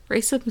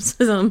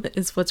 Racism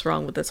is what's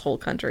wrong with this whole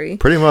country.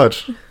 Pretty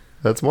much.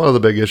 That's one of the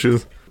big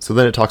issues. So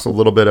then it talks a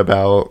little bit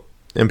about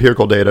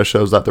empirical data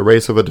shows that the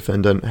race of a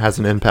defendant has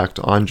an impact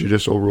on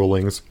judicial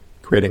rulings,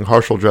 creating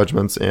harsher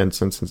judgments and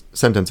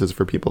sentences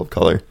for people of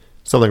color.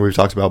 Something we've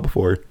talked about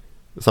before.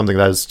 Something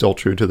that is still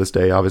true to this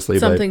day, obviously.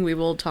 Something we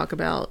will talk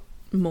about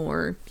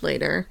more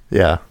later.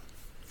 Yeah.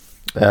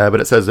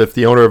 But it says if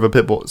the owner of a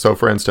pit bull... So,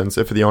 for instance,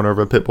 if the owner of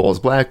a pit bull is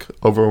black,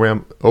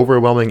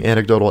 overwhelming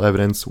anecdotal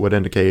evidence would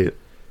indicate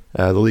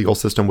the legal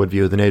system would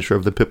view the nature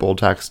of the pit bull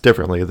tax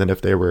differently than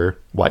if they were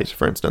white,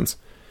 for instance.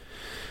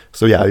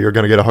 So, yeah, you're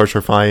going to get a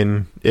harsher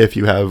fine if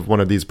you have one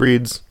of these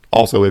breeds.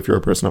 Also, if you're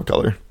a person of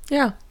color.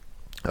 Yeah.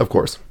 Of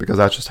course, because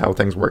that's just how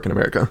things work in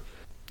America.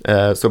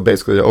 So,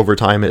 basically, over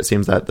time, it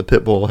seems that the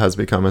pit bull has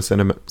become a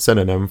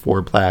synonym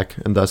for black,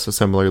 and thus a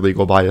similar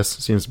legal bias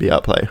seems to be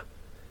at play.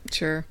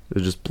 Sure.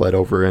 It just bled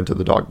over into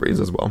the dog breeds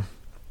as well.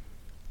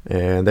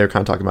 And they're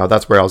kind of talking about,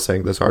 that's where I was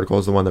saying this article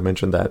is the one that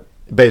mentioned that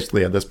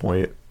basically at this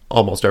point,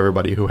 almost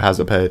everybody who has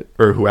a pet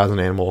or who has an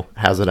animal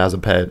has it as a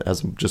pet,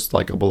 as just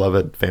like a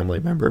beloved family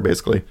member,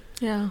 basically.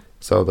 Yeah.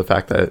 So the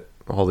fact that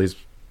all these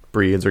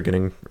breeds are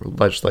getting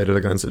legislated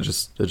against, it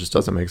just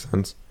doesn't make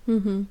sense.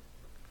 Mm-hmm.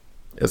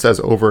 It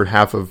says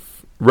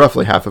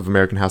roughly half of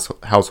American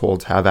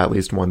households have at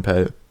least one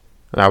pet.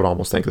 And I would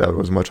almost think that it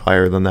was much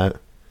higher than that.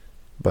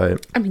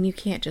 But I mean, you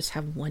can't just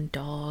have one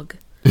dog.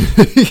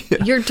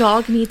 Yeah. Your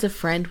dog needs a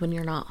friend when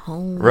you're not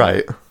home.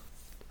 Right.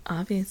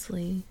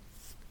 Obviously.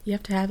 You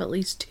have to have at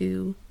least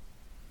two.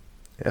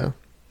 Yeah.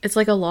 It's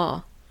like a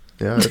law.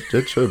 Yeah,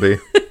 it should be.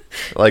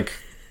 Like,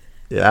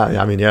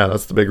 yeah, I mean, yeah,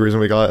 that's the big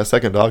reason we got a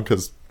second dog,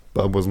 because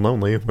Bub was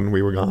lonely when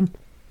we were gone.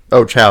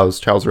 Oh, chows.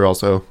 Chows are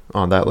also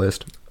on that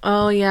list.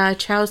 Oh, yeah.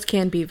 Chows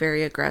can be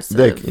very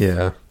aggressive.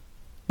 Yeah.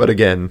 But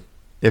again,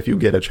 if you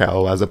get a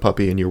chow as a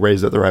puppy and you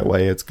raise it the right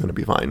way, it's going to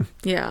be fine.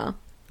 Yeah.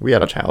 We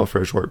had a chow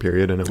for a short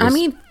period, and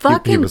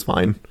fucking he was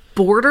fine.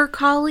 Border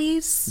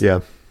collies? Yeah.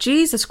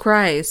 Jesus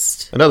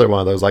Christ. Another one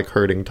of those, like,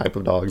 herding type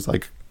of dogs.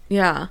 Like,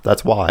 yeah.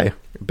 That's why,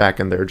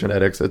 back in their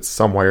genetics, it's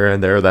somewhere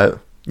in there that,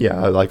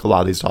 yeah, like, a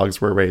lot of these dogs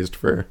were raised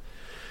for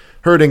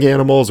herding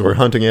animals or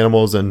hunting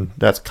animals, and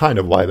that's kind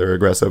of why they're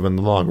aggressive in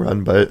the long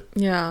run, but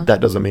yeah, that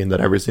doesn't mean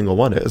that every single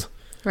one is.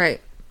 Right.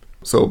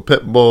 So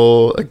pit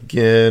bull,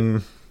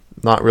 again,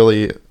 not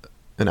really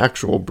an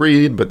actual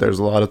breed, but there's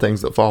a lot of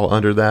things that fall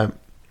under that.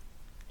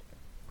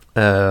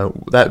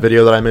 That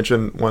video that I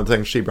mentioned, one of the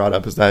things she brought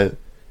up is that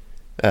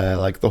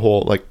like the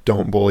whole, like,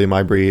 don't bully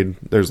my breed,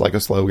 there's like a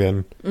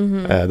slogan.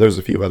 Mm-hmm. There's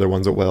a few other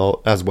ones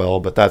as well,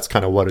 but that's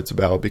kind of what it's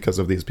about because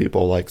of these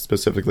people, like,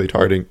 specifically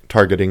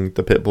targeting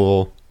the pit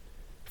bull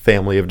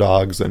family of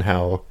dogs, and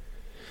how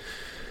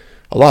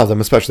a lot of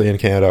them, especially in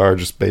Canada, are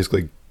just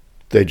basically,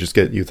 they just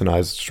get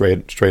euthanized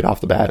straight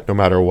off the bat, no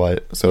matter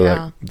what. So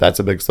yeah, that's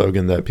a big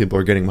slogan that people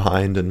are getting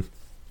behind and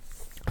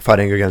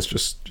fighting against,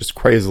 just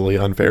crazily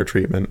unfair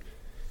treatment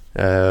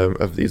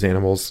of these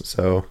animals.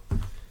 So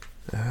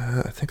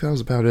I think that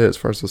was about it as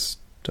far as the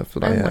stuff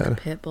that I had. Want a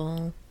pit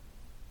bull.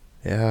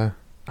 Yeah,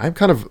 I'm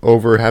kind of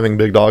over having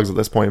big dogs at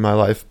this point in my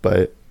life,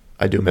 but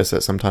I do miss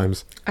it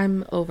sometimes.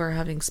 I'm over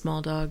having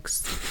small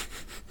dogs.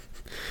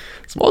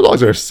 Small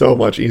dogs are so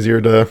much easier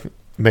to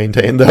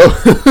maintain, though.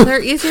 They're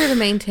easier to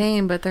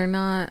maintain, but they're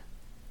not.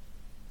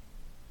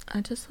 I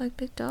just like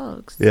big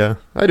dogs. Yeah,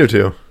 I do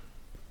too.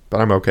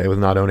 But I'm okay with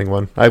not owning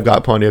one. I've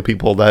got plenty of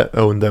people that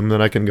own them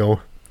that I can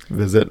go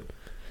visit.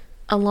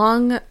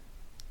 When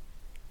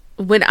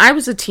I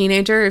was a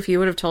teenager, if you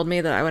would have told me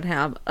that I would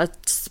have a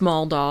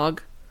small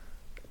dog,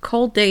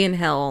 cold day in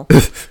hell.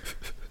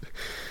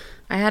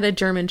 I had a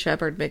German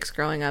Shepherd mix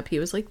growing up. He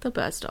was like the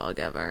best dog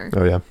ever.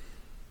 Oh, yeah.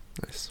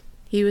 Nice.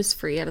 He was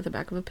free out of the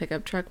back of a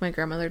pickup truck. My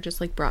grandmother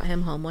just like brought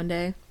him home one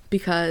day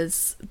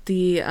because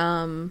the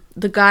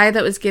guy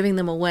that was giving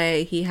them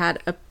away, he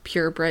had a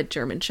purebred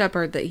German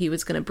Shepherd that he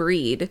was going to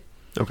breed.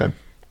 Okay.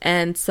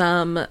 And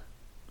some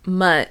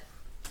mutt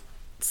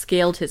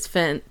scaled his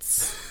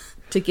fence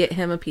to get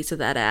him a piece of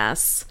that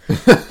ass.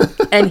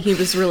 And he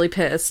was really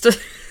pissed.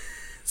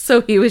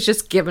 So he was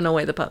just giving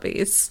away the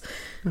puppies.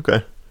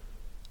 Okay.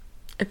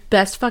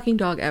 Best fucking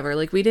dog ever.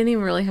 Like, we didn't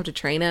even really have to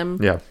train him.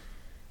 Yeah.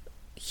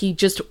 He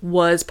just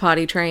was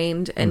potty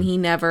trained, and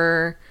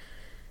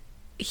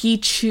he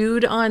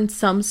chewed on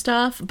some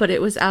stuff, but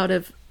it was out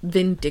of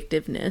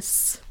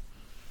vindictiveness.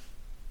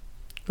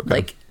 Okay.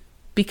 Like,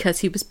 because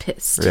he was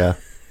pissed. Yeah.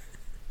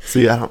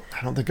 See, I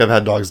don't think I've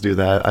had dogs do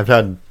that. I've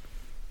had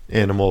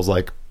animals,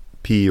 like,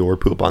 pee or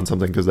poop on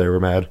something because they were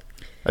mad.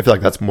 I feel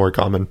like that's more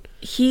common.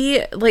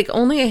 He, like,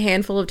 only a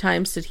handful of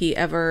times did he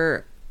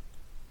ever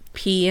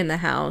pee in the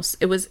house.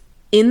 It was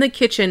in the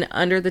kitchen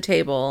under the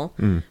table.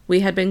 We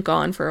had been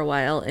gone for a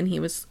while, and he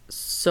was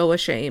so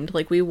ashamed.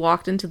 Like, we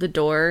walked into the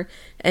door,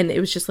 and it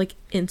was just like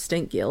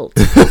instant guilt.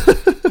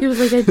 He was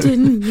like, I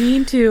didn't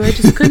mean to. I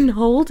just couldn't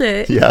hold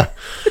it. Yeah.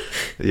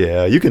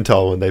 Yeah, you can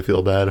tell when they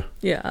feel bad.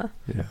 Yeah.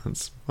 Yeah,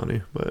 it's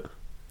funny, but...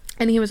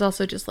 And he was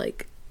also just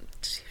like...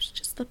 He was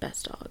just the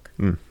best dog.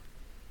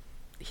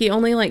 He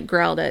only, like,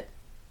 growled at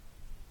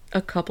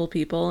a couple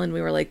people, and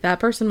we were like,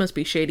 that person must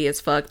be shady as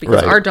fuck,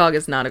 because our dog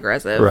is not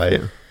aggressive. Right.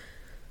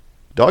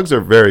 Dogs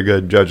are very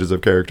good judges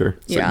of character.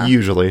 So yeah.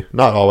 Usually.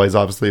 Not always,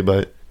 obviously,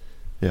 but...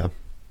 Yeah.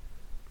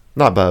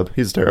 Not Bub.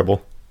 He's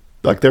terrible.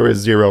 Like, there is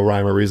zero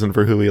rhyme or reason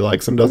for who he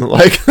likes and doesn't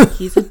like.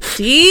 He's a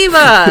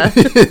diva.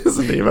 He's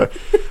a diva.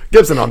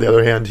 Gibson, on the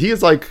other hand, he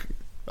is, like,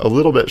 a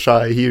little bit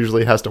shy. He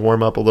usually has to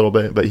warm up a little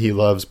bit, but he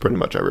loves pretty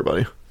much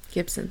everybody.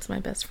 Gibson's my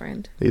best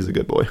friend. He's a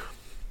good boy.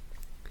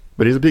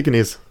 But he's a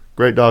Pekingese.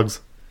 Great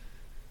dogs.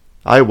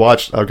 I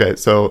watched... Okay,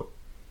 so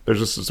there's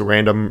just this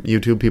random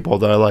YouTube people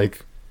that I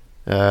like.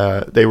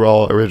 They were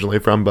all originally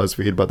from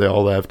BuzzFeed, but they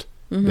all left.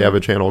 They have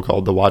a channel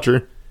called The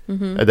Watcher.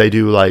 And they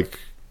do, like,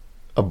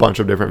 a bunch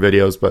of different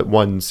videos, but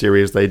one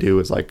series they do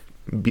is, like,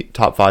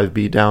 top 5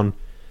 beatdown.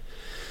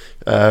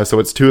 So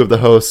it's 2 of the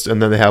hosts,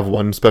 and then they have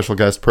 1 special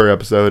guest per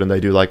episode, and they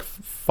do, like,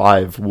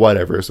 5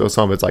 whatever. So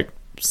some of it's, like,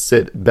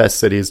 best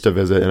cities to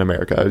visit in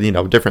America, you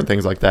know, different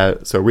things like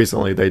that. So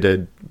recently they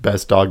did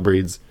best dog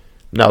breeds.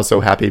 And I was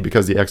so happy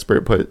because the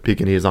expert put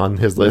Pekingese on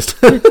his list.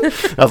 I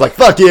was like,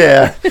 fuck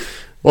yeah!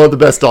 One of the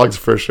best dogs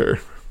for sure.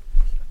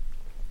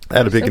 I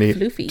had a Pekingese.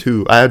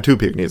 I had 2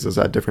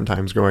 Pekingeses at different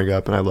times growing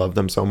up, and I loved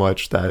them so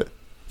much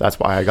that's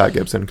why I got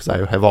Gibson, because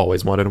I have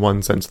always wanted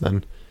one since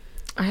then.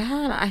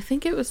 I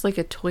think it was like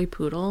a toy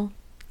poodle.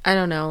 I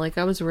don't know. Like,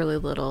 I was really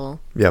little.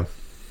 Yeah.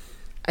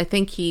 I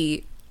think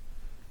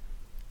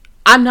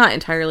I'm not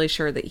entirely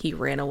sure that he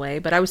ran away,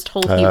 but I was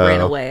told he ran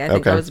away. I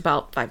think I was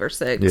about 5 or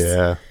 6.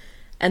 Yeah.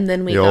 And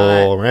then we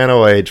got... ran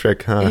away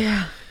trick, huh?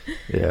 Yeah.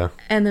 Yeah.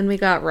 And then we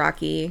got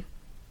Rocky,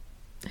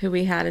 who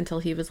we had until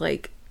he was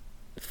like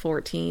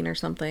 14 or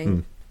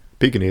something.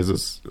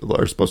 Pekinese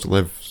are supposed to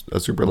live a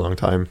super long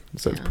time,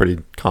 so it's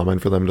pretty common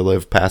for them to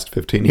live past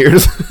 15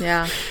 years.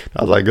 Yeah.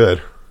 I was like, good.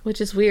 Which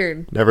is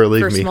weird. Never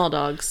leave for me. small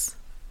dogs.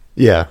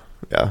 Yeah.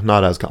 Yeah.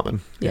 Not as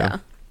common. Yeah.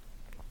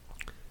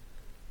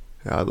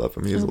 Yeah, I love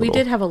him. He's we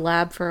did have a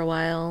lab for a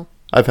while.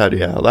 I've had,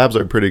 labs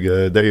are pretty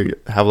good. They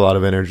have a lot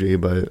of energy,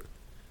 but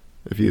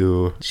if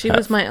you... She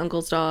was my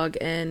uncle's dog,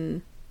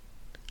 and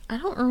I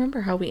don't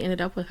remember how we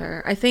ended up with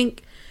her. I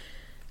think...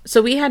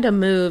 So we had to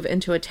move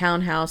into a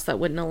townhouse that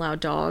wouldn't allow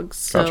dogs.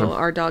 So Gotcha.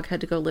 Our dog had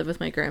to go live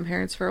with my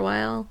grandparents for a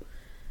while.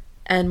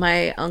 And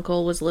my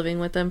uncle was living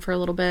with them for a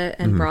little bit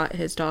and brought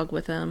his dog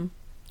with him.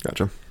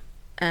 Gotcha.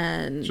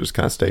 And... Just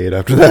kind of stayed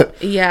after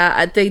that.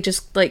 Yeah, they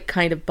just, like,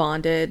 kind of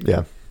bonded.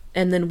 Yeah.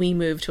 And then we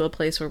moved to a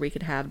place where we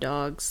could have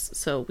dogs,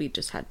 so we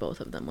just had both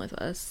of them with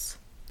us.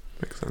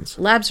 Makes sense.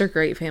 Labs are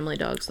great family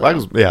dogs, though.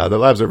 Labs, yeah, the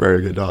labs are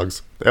very good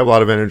dogs. They have a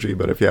lot of energy,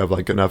 but if you have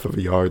like enough of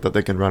a yard that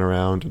they can run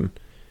around and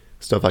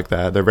stuff like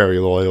that, they're very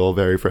loyal,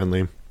 very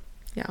friendly.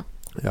 Yeah.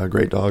 Yeah,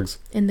 great dogs.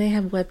 And they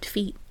have webbed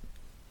feet.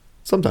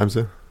 Sometimes,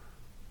 yeah.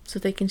 So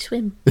they can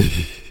swim.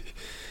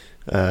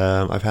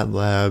 I've had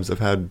labs, I've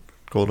had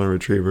golden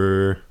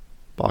retriever,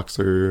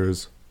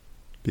 boxers,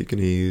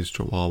 Pekingese,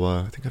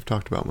 Chihuahua. I think I've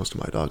talked about most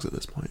of my dogs at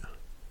this point.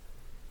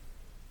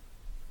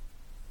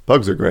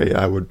 Pugs are great.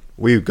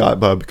 We got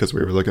Bub because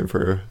we were looking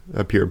for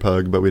a pure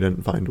pug, but we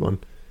didn't find one.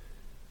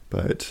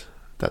 But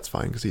that's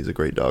fine because he's a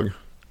great dog.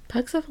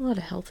 Pugs have a lot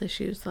of health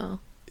issues, though.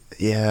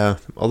 Yeah,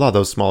 a lot of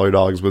those smaller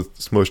dogs with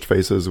smushed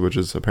faces, which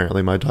is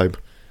apparently my type.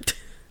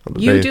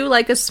 You do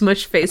like a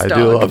smush face dog. I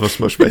do love a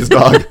smush face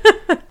dog.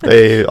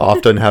 They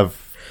often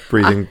have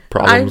breathing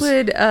problems.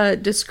 I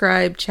would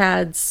describe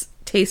Chad's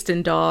taste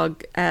in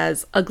dog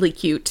as ugly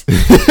cute.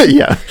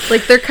 Yeah.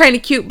 Like, they're kind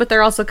of cute, but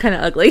they're also kind of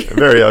ugly.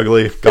 Very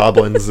ugly.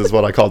 Goblins is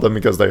what I call them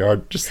because they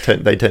are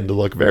they tend to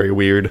look very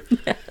weird.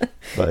 Yeah.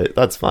 But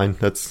that's fine.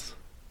 That's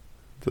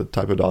the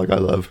type of dog I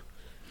love.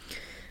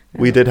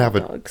 We did have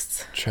a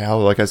chow,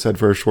 like I said,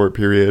 for a short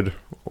period.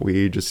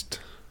 We just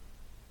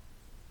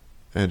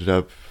ended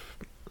up,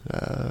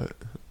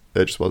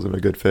 it just wasn't a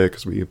good fit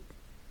because we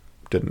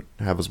didn't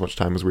have as much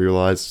time as we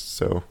realized.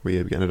 So we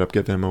ended up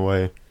giving him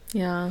away.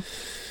 Yeah.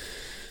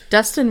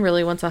 Dustin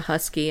really wants a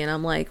husky, and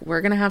I'm like, we're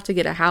going to have to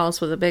get a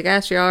house with a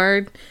big-ass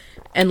yard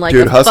and, like,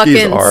 a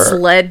fucking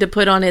sled to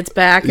put on its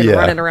back and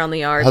run it around the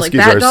yard. Huskies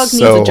like, that dog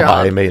needs a job. so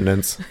high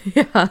maintenance.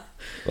 Yeah.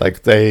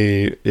 Like,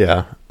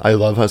 I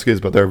love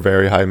huskies, but they're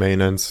very high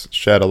maintenance,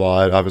 shed a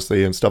lot,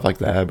 obviously, and stuff like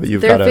that. But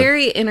they're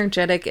very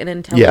energetic and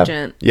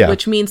intelligent,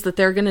 which means that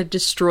they're going to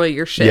destroy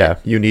your shit. Yeah,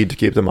 you need to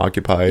keep them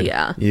occupied.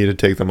 Yeah. You need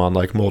to take them on,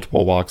 like,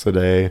 multiple walks a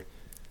day.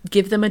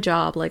 Give them a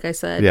job, like I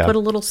said. Yeah. Put a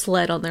little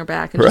sled on their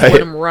back and just let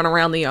them run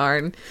around the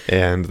yard.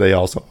 And they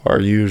also are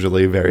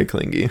usually very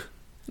clingy.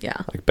 Yeah.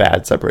 Like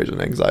bad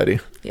separation anxiety.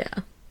 Yeah.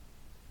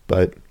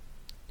 But,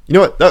 you know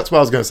what? That's what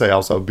I was going to say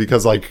also.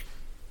 Because, like,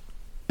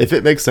 if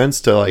it makes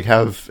sense to, like,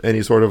 have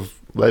any sort of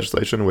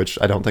legislation, which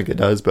I don't think it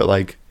does, but,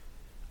 like,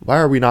 why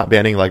are we not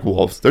banning, like,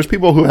 wolves? There's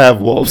people who have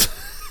wolves.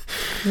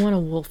 You want a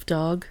wolf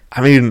dog?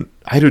 I mean,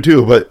 I do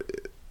too, but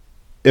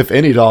if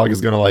any dog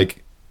is going to, like,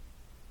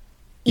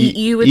 eat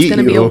you, it's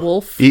going to be a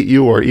wolf. Eat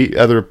you or eat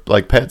other,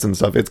 like, pets and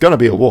stuff. It's going to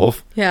be a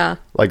wolf. Yeah.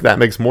 Like, that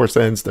makes more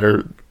sense.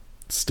 They're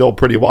still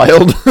pretty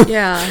wild.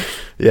 Yeah.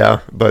 Yeah,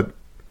 but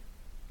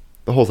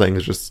the whole thing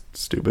is just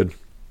stupid.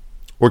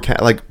 Or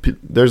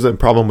there's a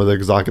problem with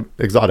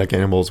exotic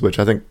animals, which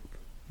I think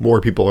more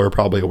people are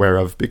probably aware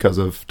of because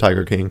of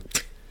Tiger King.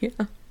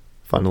 Yeah.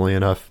 Funnily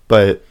enough.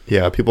 But,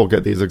 yeah, people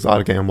get these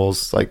exotic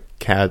animals. Like,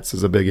 cats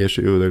is a big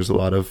issue. There's a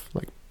lot of,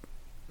 like,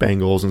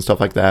 Bengals and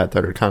stuff like that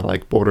are kind of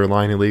like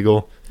borderline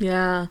illegal.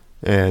 Yeah.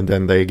 And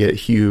then they get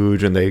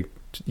huge and they,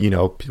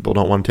 people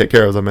don't want to take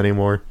care of them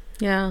anymore.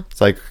 Yeah.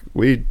 It's like,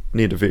 we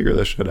need to figure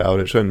this shit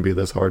out. It shouldn't be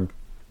this hard.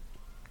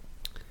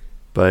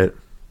 But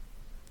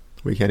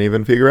we can't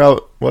even figure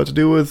out what to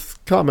do with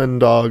common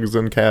dogs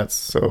and cats,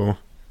 so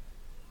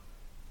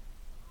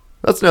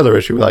that's another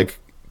issue. Like,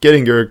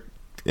 getting your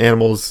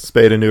animals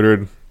spayed and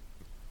neutered,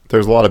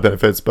 there's a lot of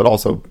benefits, but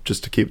also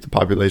just to keep the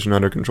population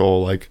under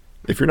control. Like,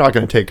 if you're not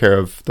going to take care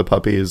of the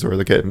puppies or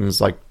the kittens,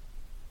 like,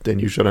 then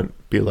you shouldn't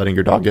be letting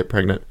your dog get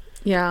pregnant.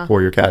 Yeah.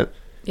 Or your cat.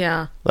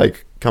 Yeah.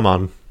 Like, come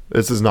on.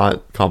 This is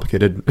not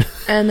complicated.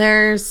 And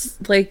there's,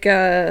 like,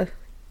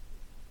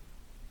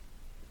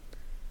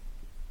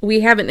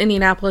 we have in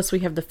Indianapolis, we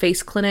have the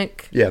Face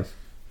Clinic. Yeah.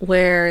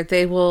 Where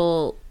they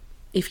will,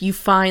 if you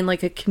find,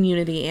 like, a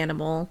community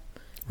animal,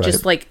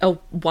 just like a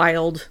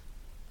wild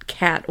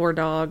cat or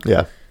dog,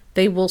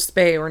 they will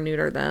spay or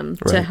neuter them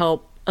to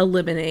help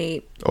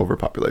eliminate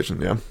overpopulation.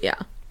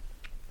 Yeah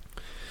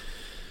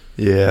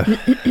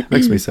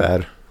Makes me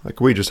sad. Like,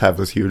 we just have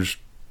this huge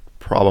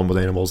problem with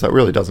animals that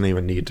really doesn't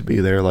even need to be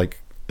there.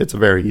 Like, it's a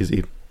very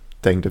easy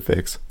thing to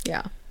fix.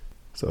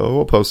 So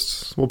we'll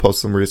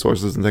post some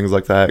resources and things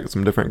like that,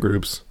 some different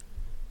groups,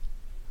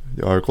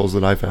 the articles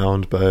that I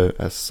found. But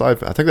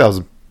aside, I think that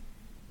was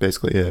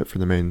basically it for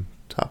the main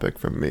topic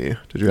from me.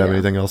 Did you have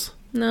anything else?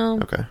 No.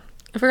 Okay.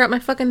 I forgot my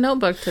fucking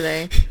notebook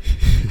today.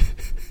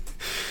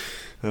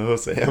 Oh,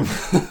 Sam.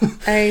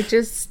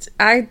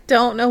 I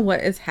don't know what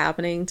is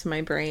happening to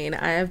my brain.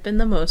 I have been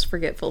the most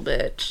forgetful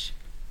bitch.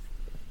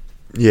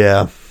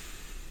 Yeah.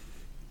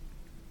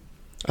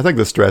 I think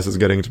the stress is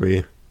getting to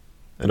me.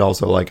 And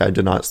also, like, I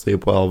did not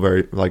sleep well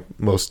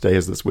most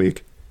days this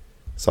week.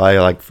 So I,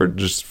 like, for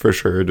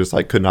sure, just,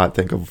 like, could not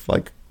think of,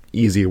 like,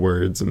 easy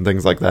words and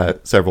things like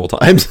that several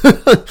times.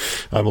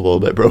 I'm a little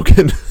bit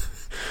broken.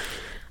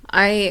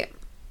 I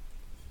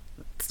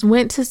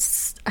went to...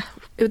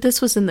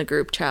 This was in the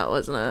group chat,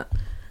 wasn't it?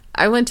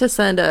 I went to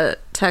send a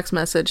text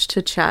message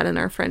to Chad and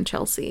our friend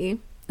Chelsea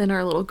in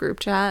our little group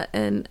chat,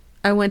 and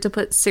I went to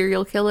put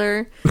serial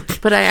killer,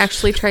 but I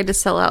actually tried to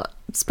spell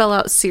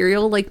out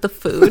cereal like the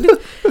food.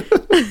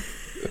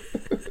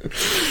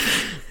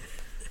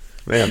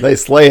 Man, they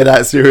slay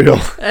that cereal.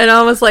 And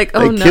I was like,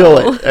 oh no. They kill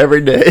it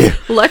every day.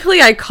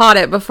 Luckily, I caught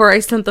it before I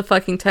sent the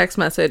fucking text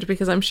message,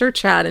 because I'm sure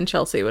Chad and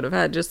Chelsea would have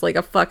had just like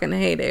a fucking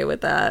heyday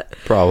with that.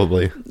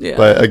 Probably. Yeah.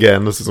 But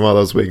again, this is one of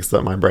those weeks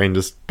that my brain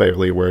just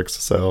barely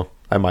works, so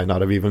I might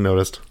not have even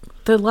noticed.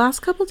 The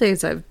last couple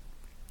days, I've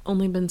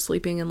only been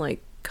sleeping in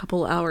like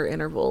couple hour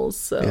intervals.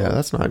 So yeah,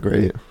 that's not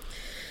great.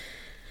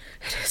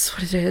 It is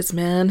what it is,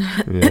 man.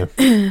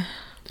 Yeah.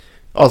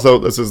 Also,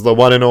 this is the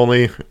one and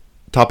only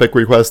topic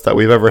request that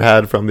we've ever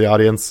had from the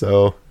audience,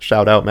 so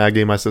shout out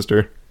Maggie, my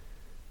sister.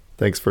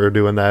 Thanks for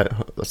doing that.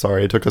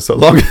 Sorry it took us so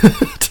long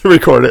to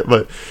record it,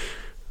 but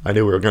I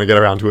knew we were going to get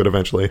around to it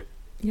eventually.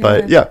 Yeah.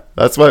 But yeah,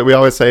 that's what we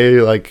always say,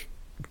 like,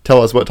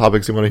 tell us what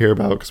topics you want to hear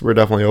about, because we're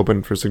definitely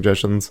open for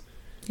suggestions.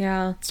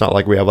 Yeah. It's not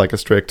like we have like a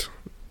strict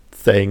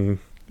thing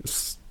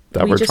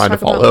that we're trying to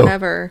follow.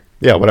 Whatever.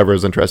 Yeah, whatever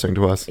is interesting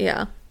to us.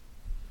 Yeah.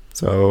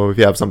 So if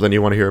you have something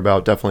you want to hear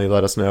about, definitely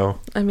let us know.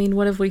 I mean,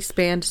 what have we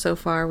spanned so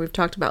far? We've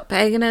talked about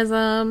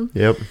paganism.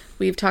 Yep.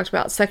 We've talked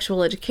about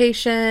sexual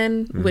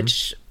education,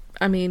 which,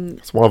 I mean...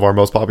 It's one of our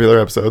most popular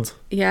episodes.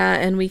 Yeah,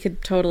 and we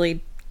could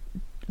totally...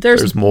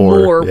 There's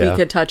more we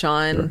could touch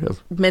on.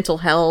 Mental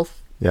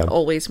health. Yeah.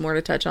 Always more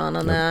to touch on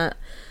that.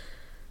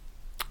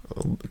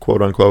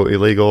 Quote unquote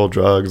illegal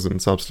drugs and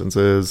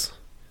substances.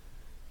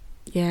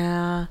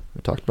 Yeah.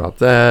 We talked about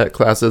that.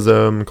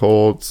 Classism,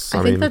 cults.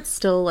 I think that's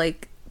still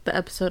like the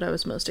episode I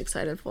was most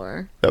excited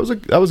for. That was a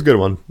good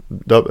one.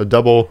 A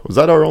double. Was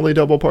that our only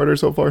double parter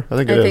so far? I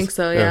think it is. I think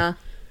so, yeah.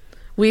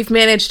 We've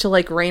managed to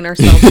like rein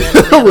ourselves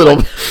in a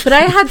little. But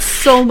I had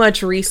so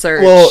much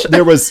research. Well,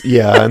 there was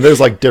and there's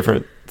like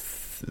different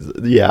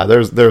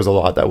there's a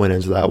lot that went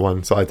into that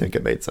one, so I think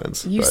it made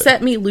sense. You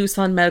set me loose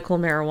on medical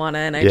marijuana,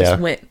 and I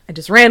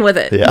just ran with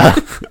it. Yeah.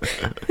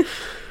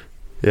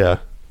 Yeah.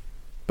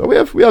 But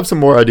we have some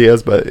more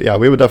ideas, but yeah,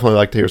 we would definitely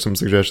like to hear some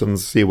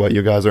suggestions, see what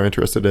you guys are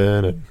interested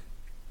in, and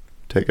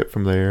take it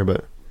from there.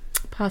 But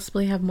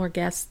possibly have more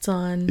guests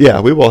on. Yeah,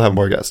 we will have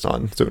more guests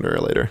on sooner or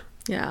later.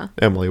 Yeah.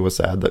 Emily was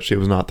sad that she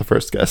was not the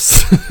first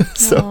guest.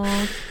 So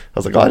I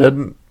was like, I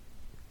didn't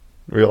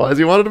realize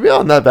you wanted to be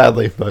on that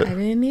badly, but I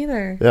didn't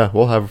either. Yeah,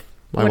 we'll have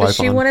my wife on. What does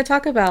she want to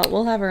talk about?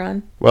 We'll have her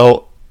on.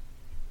 Well,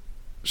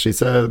 she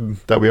said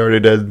that we already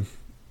did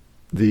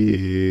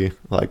the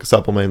like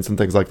supplements and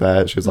things like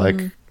that. She was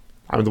like,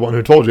 I'm the one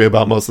who told you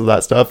about most of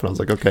that stuff, and I was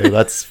like, okay,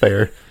 that's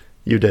fair.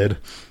 You did.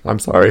 I'm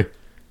sorry.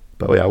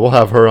 But yeah, we'll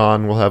have her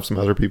on. We'll have some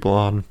other people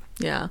on.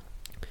 Yeah.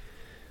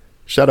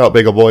 Shout out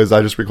Bagel Boys.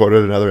 I just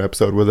recorded another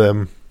episode with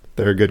them.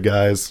 They're good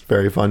guys.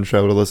 Very fun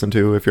show to listen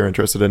to if you're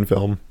interested in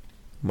film.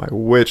 My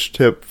witch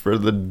tip for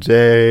the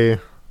day, I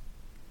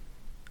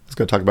was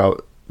going to talk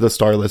about The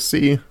Starless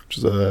Sea, which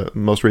is a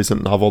most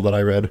recent novel that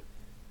I read.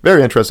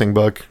 Very interesting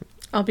book.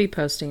 I'll be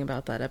posting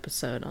about that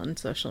episode on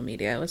social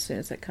media as soon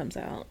as it comes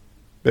out.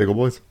 Bagel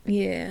Boys?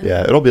 Yeah.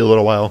 Yeah, it'll be a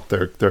little while.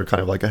 They're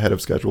kind of like ahead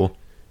of schedule.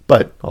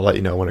 But I'll let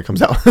you know when it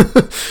comes out.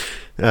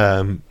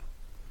 I'm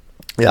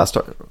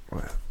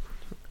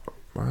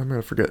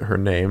going to forget her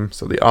name.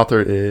 So the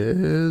author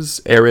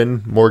is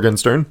Erin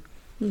Morgenstern.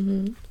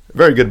 Mm-hmm.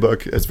 Very good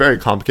book. It's very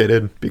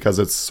complicated because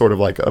it's sort of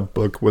like a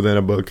book within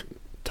a book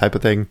type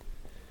of thing.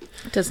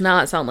 It does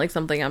not sound like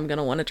something I'm going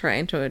to want to try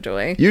and to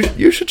enjoy.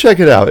 You should check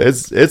it out.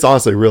 It's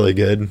honestly really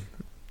good.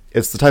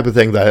 It's the type of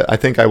thing that I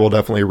think I will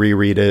definitely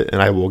reread it,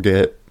 and I will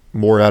get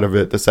more out of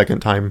it the second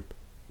time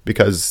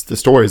because the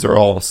stories are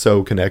all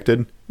so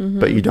connected,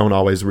 but you don't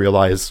always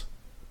realize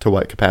to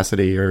what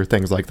capacity or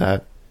things like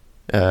that.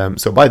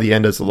 So by the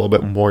end, it's a little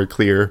bit more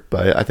clear,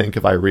 but I think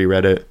if I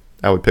reread it,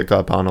 I would pick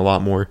up on a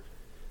lot more.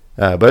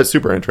 But it's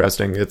super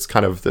interesting. It's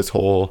kind of this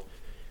whole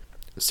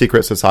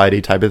secret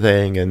society type of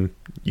thing, and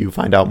you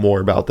find out more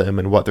about them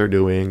and what they're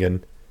doing,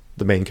 and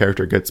the main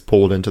character gets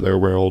pulled into their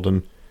world,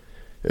 and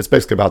it's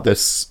basically about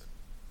this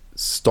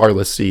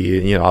starless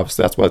sea.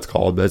 Obviously that's what it's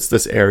called, but it's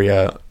this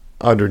area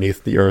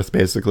underneath the earth,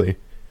 basically.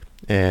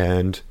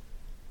 And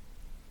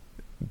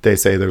they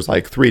say there's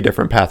like 3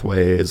 different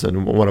pathways,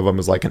 and one of them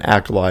is like an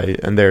acolyte,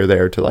 and they're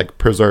there to like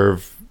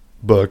preserve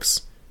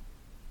books.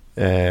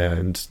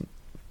 And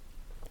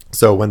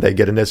so when they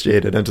get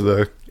initiated into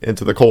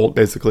the cult,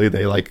 basically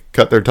they like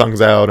cut their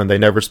tongues out and they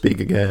never speak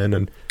again,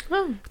 and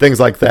things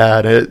like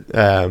that.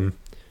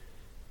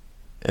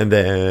 And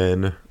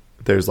then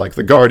there's like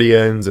the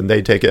Guardians, and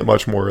they take it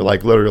much more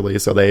like literally.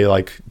 So they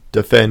like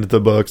defend the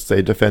books,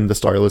 they defend the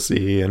Starless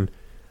Sea, and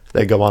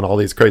they go on all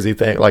these crazy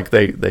things. Like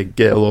they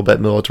get a little bit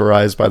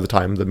militarized by the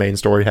time the main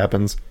story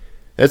happens.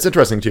 It's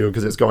interesting too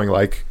because it's going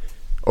like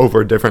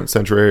over different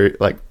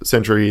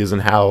centuries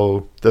and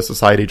how the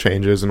society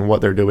changes and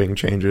what they're doing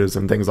changes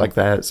and things like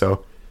that.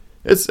 So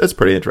it's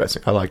pretty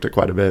interesting. I liked it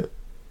quite a bit.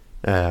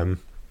 I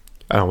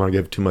don't want to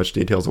give too much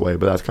details away,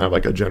 but that's kind of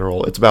like a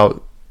general. It's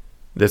about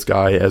this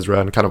guy Ezra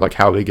and kind of like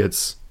how he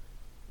gets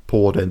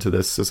pulled into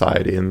this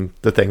society and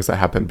the things that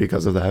happen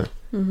because of that.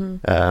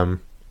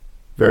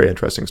 Very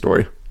interesting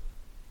story.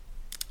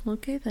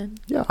 Okay then.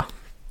 Yeah.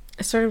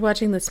 I started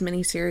watching this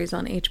mini-series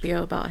on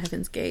HBO about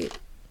Heaven's Gate.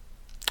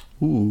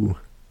 Ooh.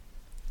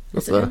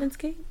 Is it Heaven's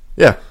Gate?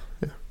 Yeah.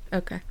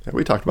 Okay. Yeah,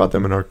 we talked about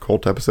them in our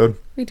cult episode.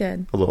 We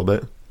did. A little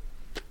bit.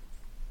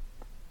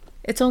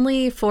 It's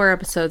only 4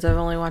 episodes. I've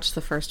only watched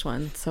the first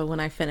one. So when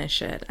I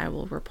finish it, I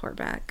will report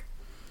back.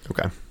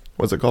 Okay.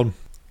 What's it called?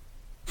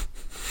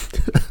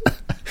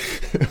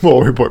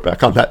 We'll report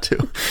back on that too.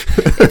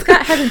 It's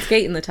got Heaven's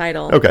Gate in the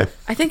title. Okay.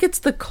 I think it's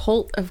the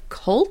Cult of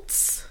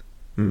Cults.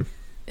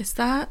 Is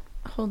that...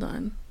 Hold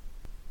on.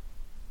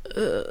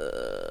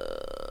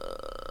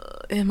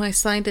 Am I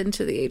signed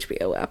into the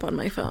HBO app on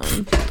my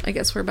phone? I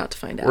guess we're about to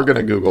find out. We're going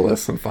to Google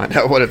this and find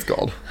out what it's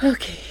called.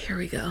 Okay, here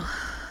we go.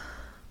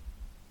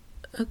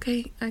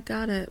 Okay, I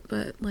got it,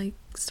 but, like,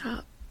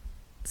 stop.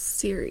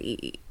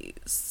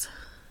 Series.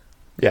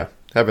 Yeah,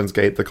 Heaven's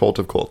Gate, the Cult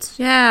of Cults.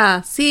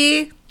 Yeah,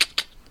 see?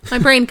 My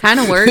brain kind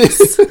of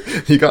works.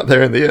 You got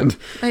there in the end.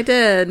 I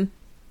did.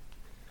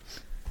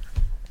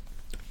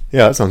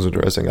 Yeah, that sounds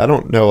interesting. I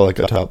don't know, like,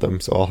 about them,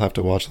 so I'll have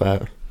to watch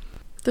that.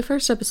 The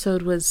first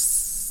episode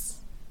was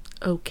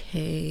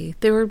okay.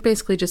 They were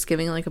basically just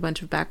giving, like, a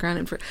bunch of background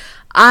info.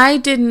 I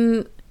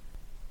didn't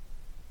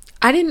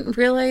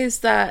realize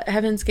that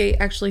Heaven's Gate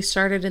actually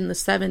started in the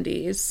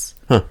 70s.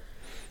 Huh.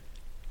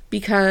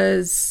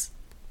 Because...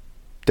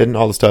 Didn't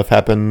all the stuff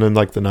happen in,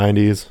 like, the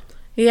 90s?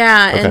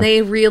 Yeah, Okay. and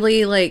they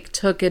really, like,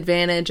 took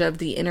advantage of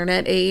the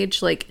internet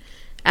age, like,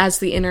 as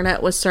the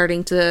internet was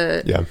starting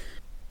to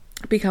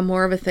become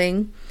more of a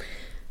thing.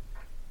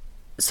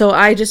 So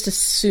I just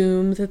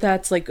assume that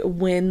that's, like,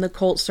 when the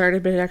cult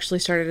started, but it actually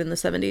started in the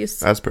 70s.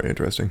 That's pretty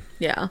interesting.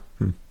 Yeah.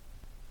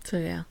 So,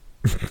 yeah.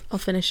 I'll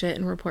finish it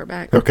and report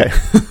back. Okay.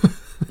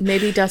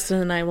 Maybe Dustin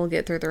and I will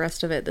get through the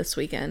rest of it this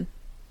weekend.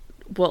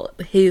 Well,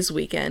 his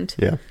weekend.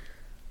 Yeah.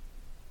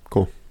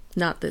 Cool.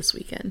 Not this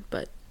weekend,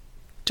 but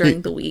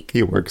during the week.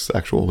 He works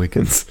actual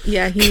weekends.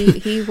 Yeah,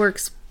 he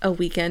works a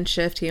weekend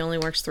shift. He only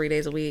works 3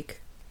 days a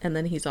week. And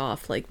then he's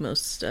off, like,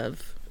 most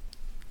of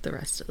the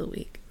rest of the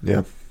week.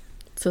 Yeah.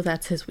 So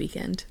that's his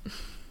weekend.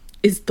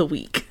 Is the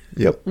week.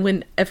 Yep.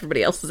 When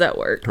everybody else is at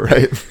work.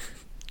 Right.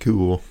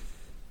 Cool.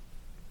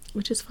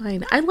 Which is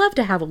fine. I love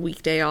to have a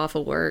weekday off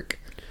of work.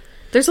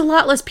 There's a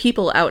lot less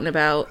people out and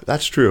about.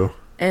 That's true.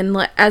 And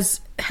as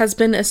has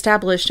been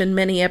established in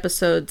many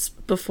episodes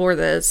before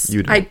this,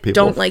 I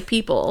don't like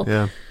people.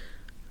 Yeah.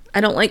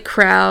 I don't like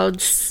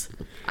crowds.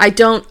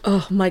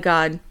 Oh my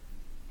God.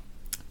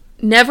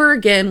 Never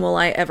again will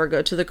I ever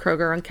go to the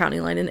Kroger on County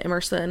Line in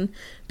Emerson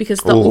because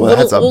the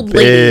little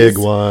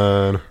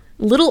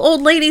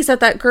old ladies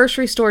at that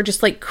grocery store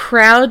just like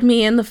crowd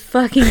me in the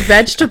fucking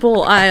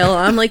vegetable aisle.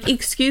 I'm like,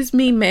 excuse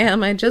me,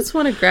 ma'am, I just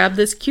want to grab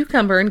this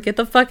cucumber and get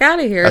the fuck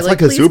out of here. That's like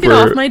please get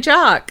off my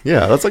jock.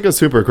 Yeah, that's like a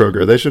super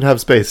Kroger. They should have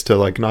space to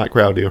like not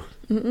crowd you.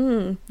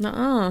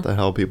 Nuh-uh. The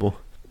hell, people.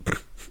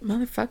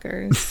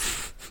 Motherfuckers.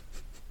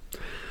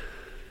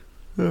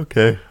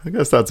 Okay, I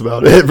guess that's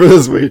about it for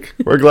this week.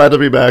 We're glad to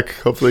be back.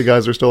 Hopefully you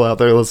guys are still out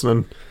there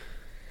listening.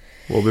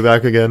 We'll be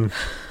back again.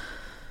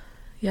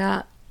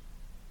 Yeah.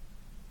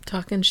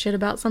 Talking shit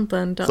about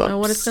something. Don't know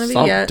what it's going to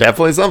be yet.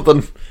 Definitely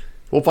something.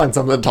 We'll find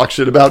something to talk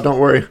shit about, don't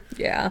worry.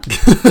 Yeah.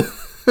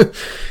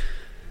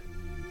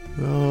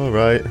 All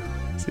right.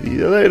 See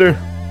you later.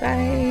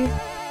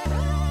 Bye.